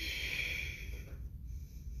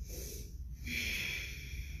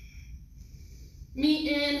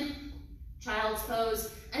 Meet in child's pose,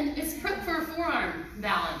 and it's prep for a forearm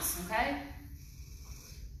balance, okay?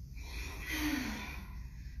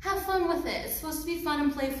 Have fun with it. It's supposed to be fun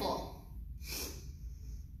and playful.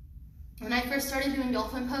 When I first started doing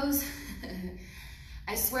dolphin pose,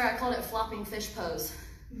 I swear I called it flopping fish pose.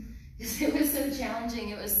 Because it was so challenging.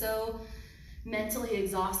 It was so mentally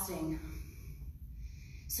exhausting.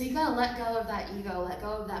 So you gotta let go of that ego, let go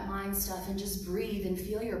of that mind stuff, and just breathe and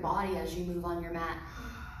feel your body as you move on your mat.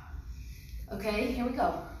 Okay, here we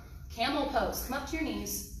go. Camel pose. Come up to your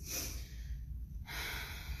knees.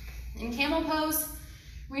 In camel pose,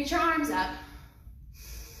 reach your arms up.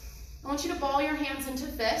 I want you to ball your hands into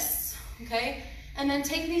fists, okay? And then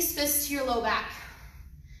take these fists to your low back.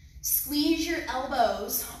 Squeeze your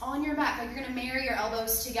elbows on your back, like you're gonna marry your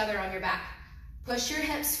elbows together on your back. Push your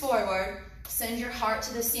hips forward, send your heart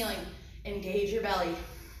to the ceiling, engage your belly.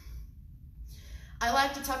 I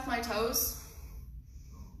like to tuck my toes,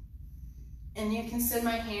 and you can send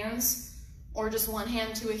my hands, or just one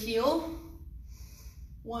hand to a heel,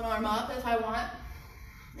 one arm up if I want,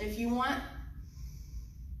 if you want.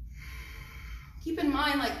 Keep in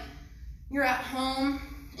mind, like, you're at home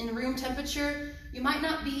in room temperature, you might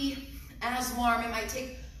not be as warm. It might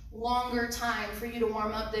take longer time for you to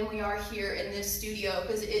warm up than we are here in this studio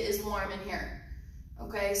because it is warm in here.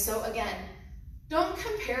 Okay, so again, don't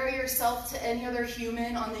compare yourself to any other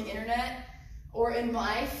human on the internet or in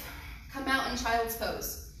life. Come out in child's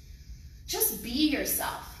pose. Just be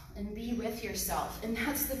yourself and be with yourself, and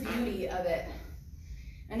that's the beauty of it.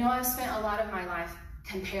 I know I've spent a lot of my life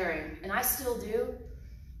comparing, and I still do.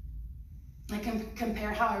 I can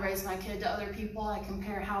compare how I raise my kid to other people. I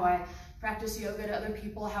compare how I practice yoga to other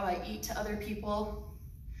people, how I eat to other people.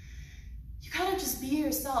 You gotta just be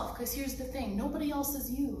yourself, because here's the thing, nobody else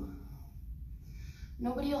is you.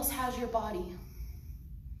 Nobody else has your body.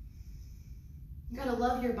 You gotta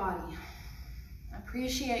love your body.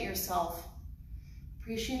 Appreciate yourself.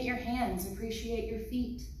 Appreciate your hands, appreciate your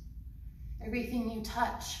feet. Everything you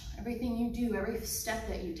touch, everything you do, every step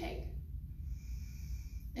that you take.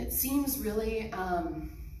 It seems really,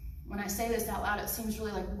 when I say this out loud, it seems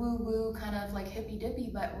really like woo-woo, kind of like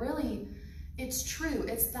hippy-dippy, but really, it's true.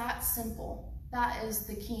 It's that simple. That is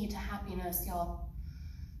the key to happiness, y'all.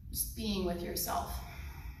 Just being with yourself.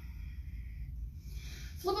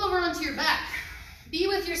 Flip over onto your back. Be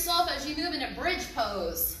with yourself as you move into bridge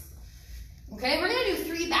pose. Okay, we're gonna do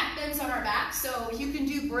 3 back bends on our back, so you can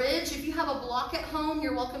do bridge. If you have a block at home,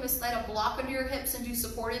 you're welcome to slide a block under your hips and do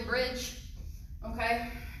supported bridge. Okay,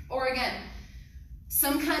 or again,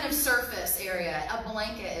 some kind of surface area. A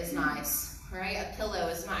blanket is nice, right? A pillow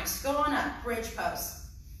is nice. Go on up, bridge pose.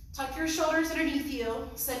 Tuck your shoulders underneath you,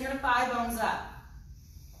 send your thigh bones up.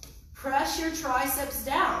 Press your triceps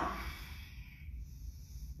down.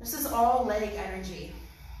 This is all leg energy.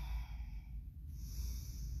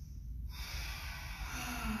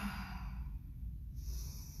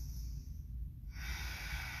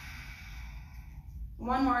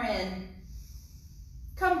 One more in.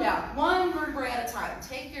 Come down, 1 vertebrae at a time.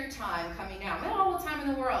 Take your time coming down. Not all the time in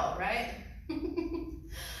the world, right?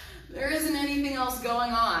 There isn't anything else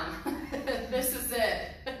going on. This is it.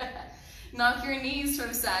 Knock your knees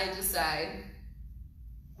from side to side.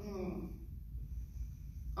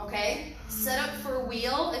 Okay, set up for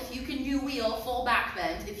wheel. If you can do wheel, full back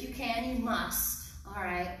bend. If you can, you must. All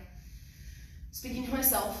right. Speaking to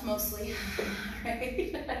myself mostly. All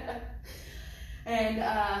right. And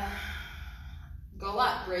go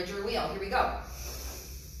up, bridge or wheel. Here we go.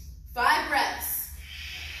 5 breaths.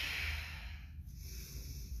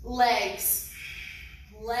 Legs.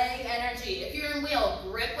 Leg energy. If you're in wheel,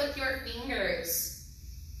 grip with your fingers.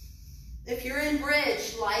 If you're in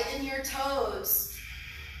bridge, lighten your toes.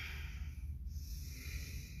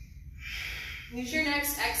 Use your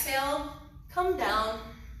next exhale. Come down.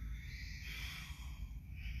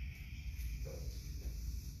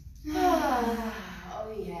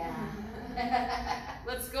 Oh yeah.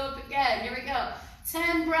 Let's go up again. Here we go.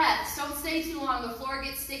 10 breaths. Don't stay too long. The floor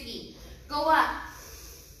gets sticky. Go up.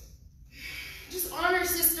 Just honor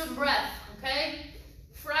system breath, okay?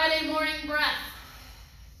 Friday morning breath.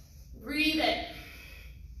 Breathe it.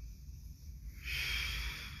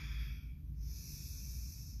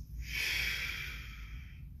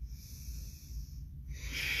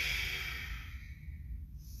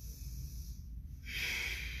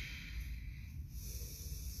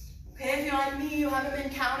 Okay, if you're like me, you haven't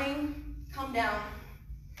been counting, come down.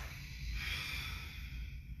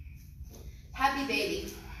 Happy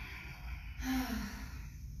baby.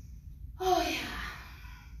 Oh yeah.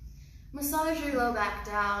 Massage your low back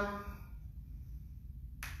down.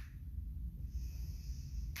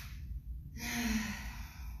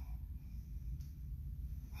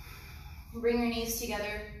 Bring your knees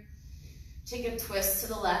together. Take a twist to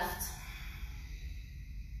the left.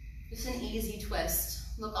 Just an easy twist.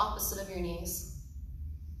 Look opposite of your knees.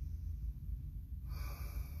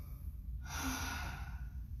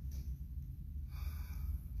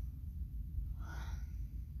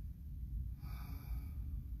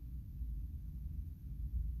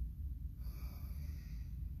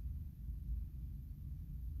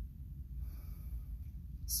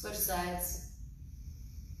 Switch sides.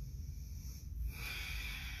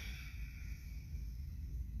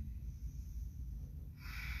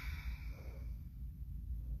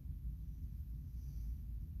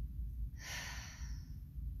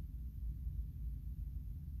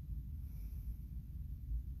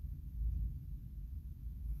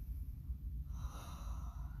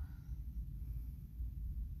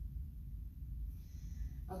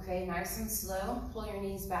 okay? Nice and slow. Pull your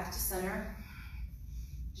knees back to center.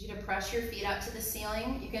 I need you to press your feet up to the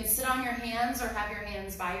ceiling. You can sit on your hands or have your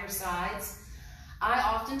hands by your sides. I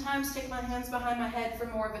oftentimes take my hands behind my head for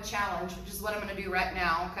more of a challenge, which is what I'm gonna do right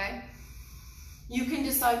now, okay? You can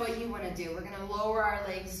decide what you wanna do. We're gonna lower our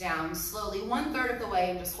legs down slowly, 1/3 of the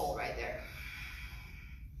way, and just hold right there.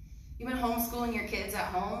 You've been homeschooling your kids at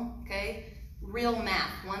home, okay? Real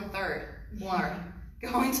math, 1/3 more,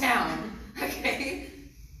 going down, okay?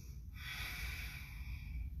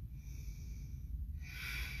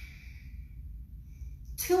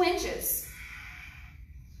 Two inches.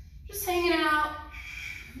 Just hanging out,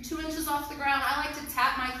 2 inches off the ground. I like to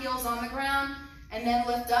tap my heels on the ground and then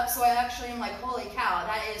lift up, so I actually am like, holy cow,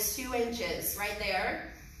 that is 2 inches right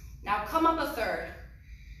there. Now come up 1/3.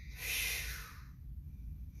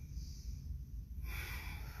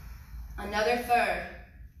 Another 1/3.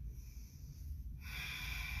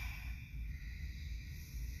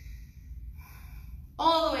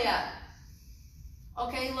 All the way up.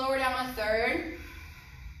 Okay, lower down 1/3.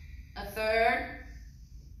 1/3.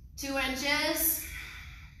 2 inches.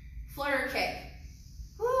 Flutter kick.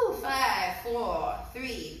 Woo, 5, 4,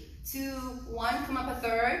 3, 2, 1. Come up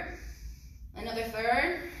 1/3. Another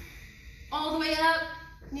 1/3. All the way up.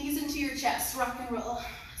 Knees into your chest. Rock and roll.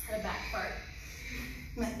 That's the back part.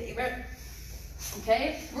 My favorite.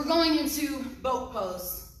 Okay, we're going into boat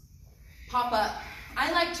pose. Pop up.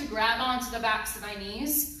 I like to grab onto the backs of my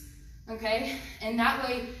knees, okay? And that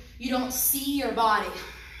way you don't see your body.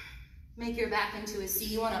 Make your back into a C.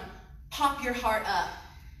 You wanna pop your heart up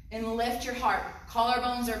and lift your heart.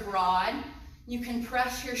 Collarbones are broad. You can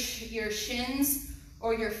press your shins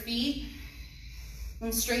or your feet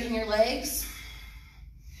and straighten your legs.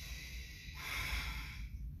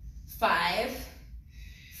 5,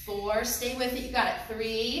 4, stay with it, you got it.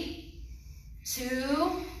 3,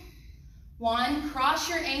 2, 1. Cross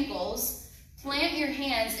your ankles, plant your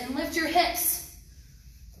hands, and lift your hips.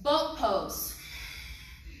 Boat pose.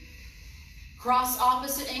 Cross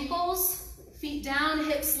opposite ankles, feet down,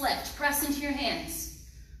 hips lift. Press into your hands.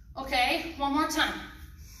 Okay, one more time.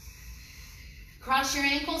 Cross your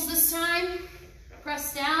ankles this time.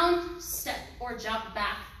 Press down, step or jump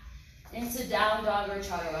back into down dog or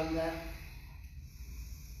chaturanga.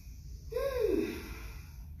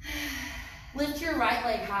 Lift your right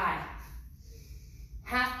leg high.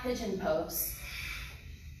 Half pigeon pose.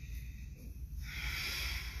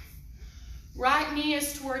 Right knee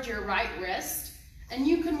is towards your right wrist, and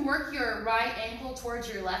you can work your right ankle towards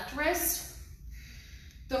your left wrist.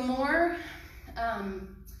 The more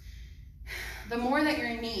that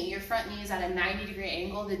your front knee is at a 90-degree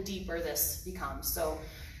angle, the deeper this becomes. So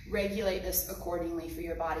regulate this accordingly for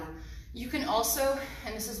your body. You can also,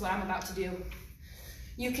 and this is what I'm about to do,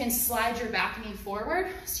 you can slide your back knee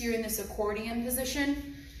forward, so you're in this accordion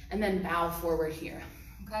position, and then bow forward here,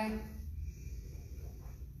 okay?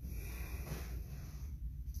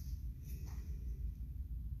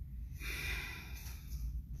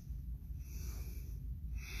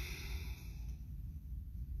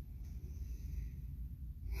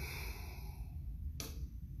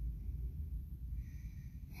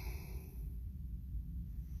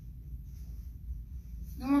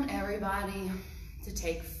 I want everybody to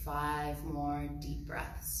take 5 more deep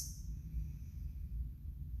breaths.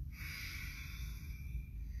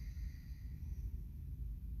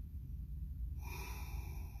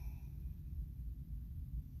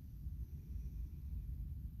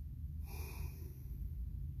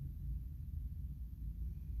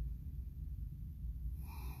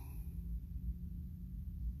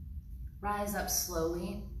 Rise up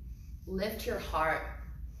slowly, lift your heart.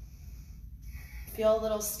 Feel a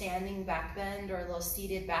little standing back bend or a little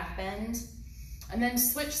seated back bend. And then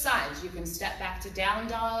switch sides. You can step back to down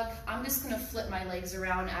dog. I'm just gonna flip my legs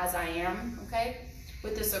around as I am, okay?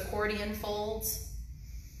 With this accordion fold.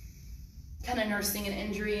 Kind of nursing an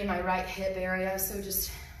injury in my right hip area, so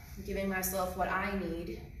just giving myself what I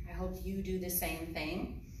need. I hope you do the same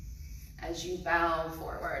thing as you bow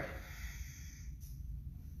forward.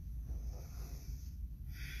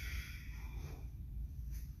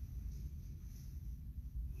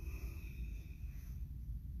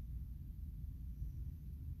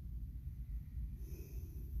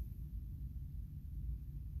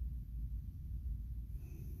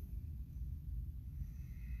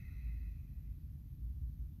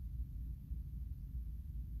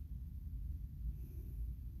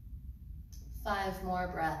 Five more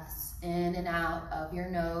breaths in and out of your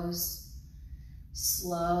nose,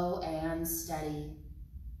 slow and steady.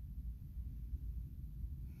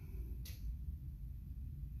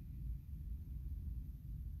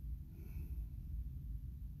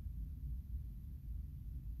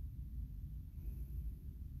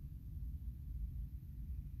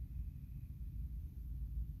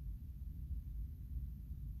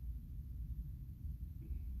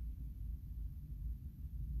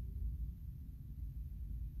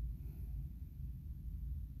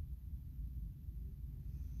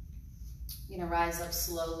 You're gonna rise up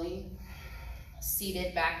slowly.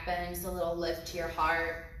 Seated back bends, a little lift to your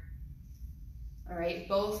heart. All right,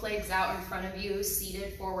 both legs out in front of you,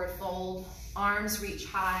 seated forward fold. Arms reach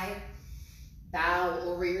high, bow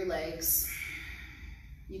over your legs.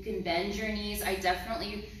 You can bend your knees. I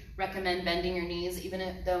definitely recommend bending your knees,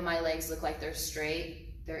 even though my legs look like they're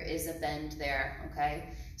straight, there is a bend there, okay?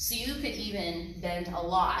 So you could even bend a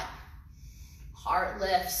lot. Heart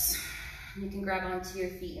lifts. You can grab onto your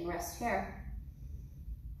feet and rest here.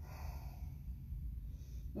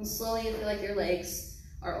 And slowly, you feel like your legs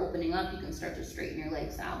are opening up. You can start to straighten your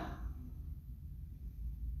legs out.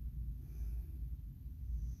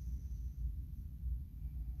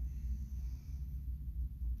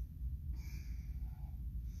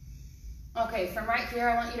 Okay, from right here,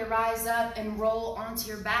 I want you to rise up and roll onto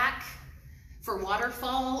your back for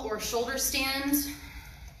waterfall or shoulder stand.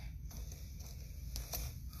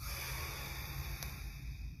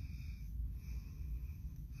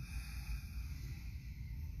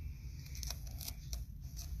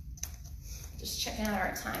 Just checking out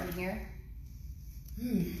our time here.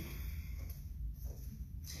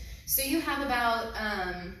 So you have about,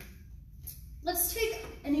 let's take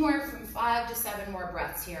anywhere from 5 to 7 more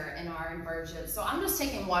breaths here in our inversion. So I'm just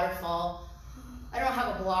taking waterfall. I don't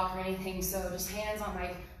have a block or anything, so just hands on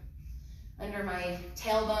under my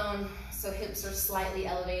tailbone, so hips are slightly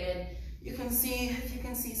elevated. You can see, if you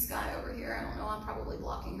can see Sky over here, I don't know, I'm probably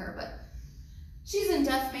blocking her, but she's in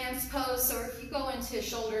deaf man's pose, so if you go into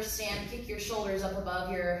shoulder stand, kick your shoulders up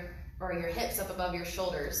above your hips up above your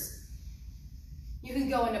shoulders. You can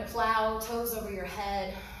go into plow, toes over your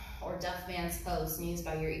head, or deaf man's pose, knees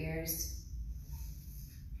by your ears.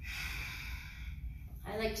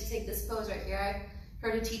 I like to take this pose right here. I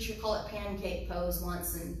heard a teacher call it pancake pose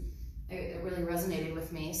once, and it really resonated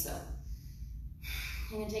with me, so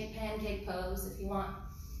you can take pancake pose if you want.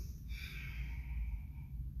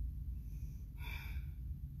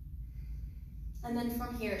 And then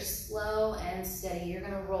from here, slow and steady, you're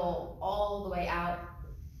gonna roll all the way out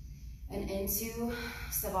and into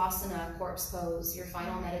Savasana, corpse pose, your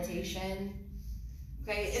final meditation.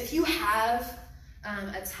 Okay, if you have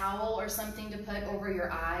a towel or something to put over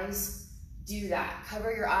your eyes, do that.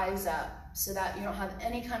 Cover your eyes up so that you don't have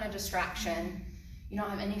any kind of distraction. You don't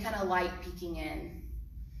have any kind of light peeking in.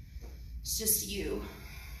 It's just you.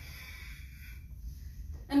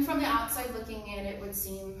 And from the outside looking in, it would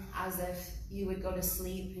seem as if you would go to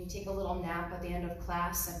sleep and you take a little nap at the end of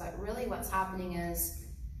class, but really what's happening is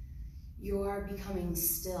you're becoming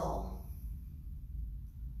still,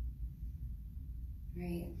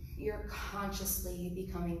 right? You're consciously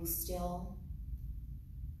becoming still.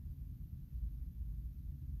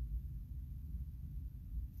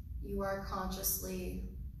 You are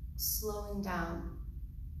consciously slowing down.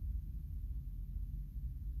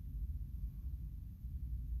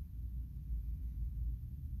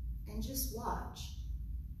 And just watch.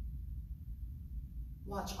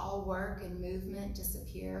 Watch all work and movement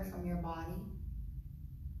disappear from your body.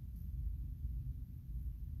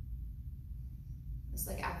 It's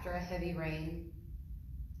like after a heavy rain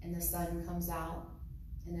and the sun comes out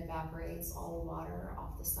and evaporates all the water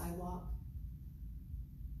off the sidewalk.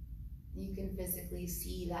 You can physically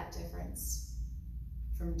see that difference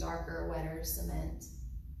from darker, wetter cement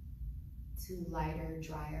to lighter,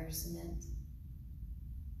 drier cement.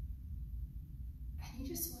 And you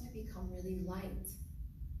just want to become really light,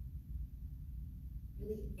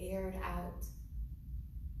 really aired out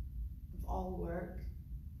of all work,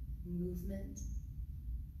 movement,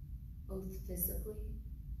 both physically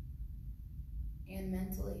and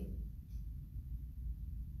mentally.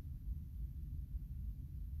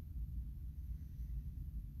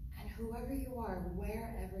 And whoever you are,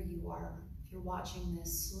 wherever you are, if you're watching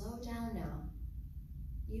this, slow down now.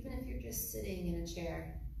 Even if you're just sitting in a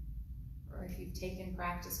chair, or if you've taken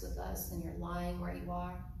practice with us and you're lying where you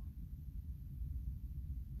are, I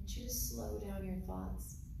want you to slow down your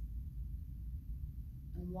thoughts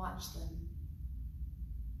and watch them.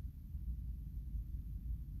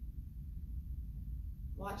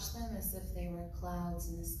 Watch them as if they were clouds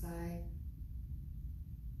in the sky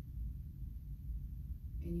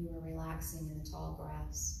and you were relaxing in the tall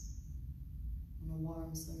grass on a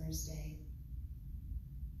warm summer's day.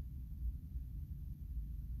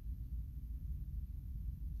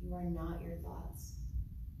 You are not your thoughts.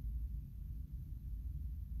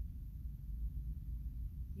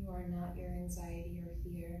 You are not your anxiety or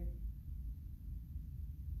fear.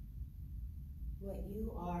 What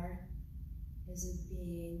you are is a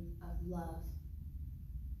being of love.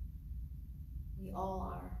 We all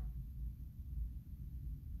are.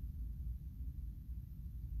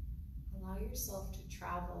 allow yourself to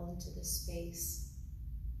travel into the space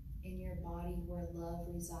in your body where love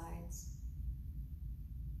resides,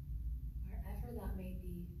 wherever that may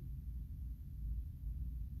be.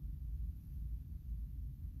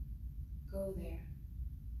 Go there.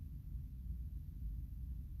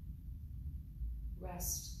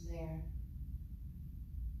 Rest there.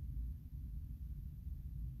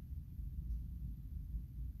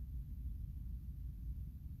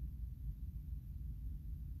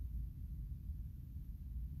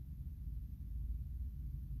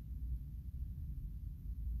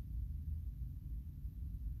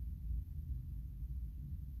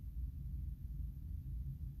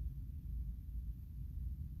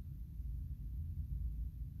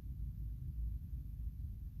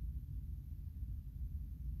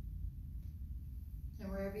 And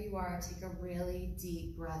wherever you are, take a really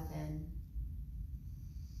deep breath in.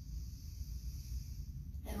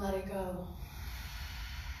 And let it go.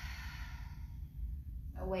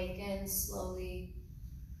 Awaken slowly.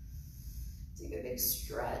 Take a big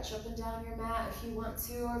stretch up and down your mat if you want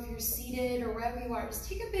to, or if you're seated or wherever you are, just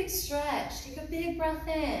take a big stretch. Take a big breath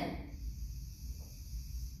in.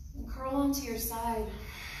 And curl onto your side.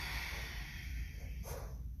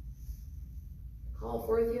 Call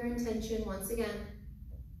forth your intention once again.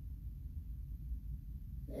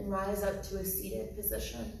 And rise up to a seated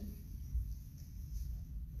position.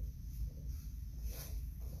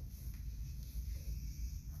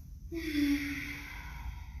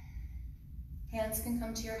 Hands can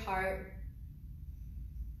come to your heart.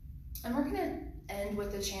 And we're going to end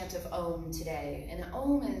with the chant of Om today. And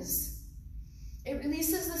Om it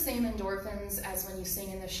releases the same endorphins as when you sing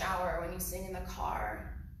in the shower, when you sing in the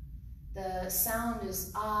car. The sound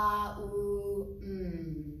is ah, oo,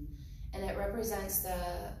 and it represents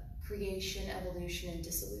the creation, evolution, and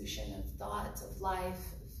dissolution of thought, of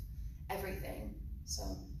life, of everything. So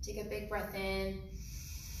take a big breath in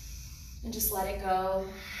and just let it go.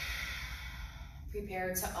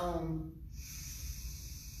 Prepare to Om.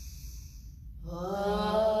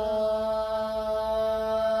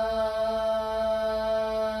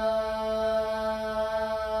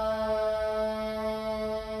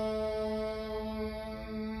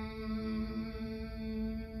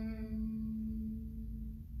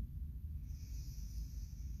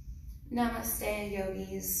 Namaste,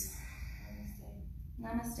 yogis.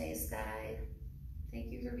 Namaste, Sky.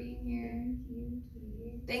 Thank you for being here. Thank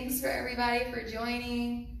you. Thanks for everybody for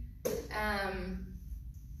joining.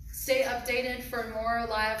 Stay updated for more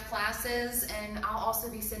live classes, and I'll also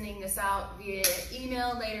be sending this out via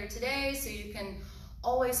email later today, so you can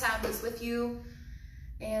always have this with you.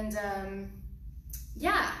 And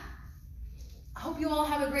yeah, I hope you all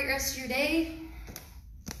have a great rest of your day.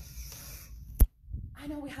 I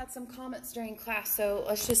know we had some comments during class, so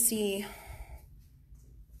let's just see.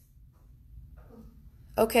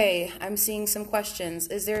 Okay, I'm seeing some questions.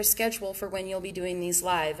 Is there a schedule for when you'll be doing these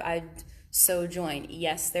live? I'd so join.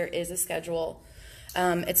 Yes, there is a schedule.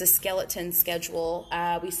 It's a skeleton schedule.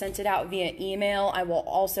 We sent it out via email. I will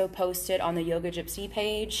also post it on the Yoga Gypsy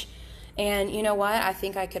page. And you know what? I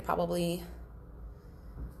think I could probably...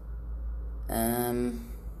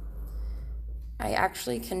 I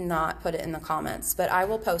actually cannot put it in the comments, but I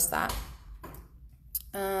will post that.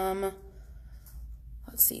 Let's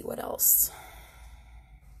see what else.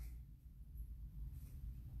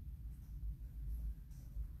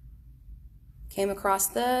 Came across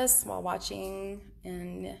this while watching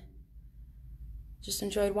and just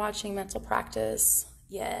enjoyed watching mental practice.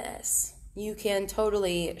 Yes, you can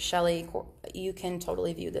totally, Shelly, you can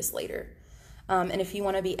totally view this later. And if you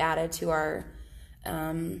want to be added to our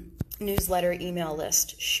newsletter email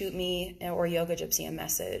list, shoot me or Yoga Gypsy a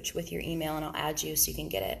message with your email and I'll add you so you can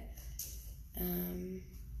get it.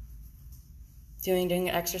 Doing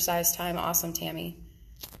exercise time. Awesome, Tammy.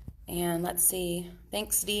 And let's see.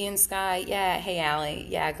 Thanks, Dee and Sky. Yeah, hey, Allie.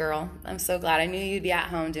 Yeah, girl. I'm so glad. I knew you'd be at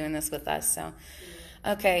home doing this with us. So,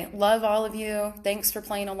 okay. Love all of you. Thanks for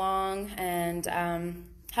playing along and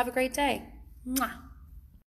have a great day. Mwah.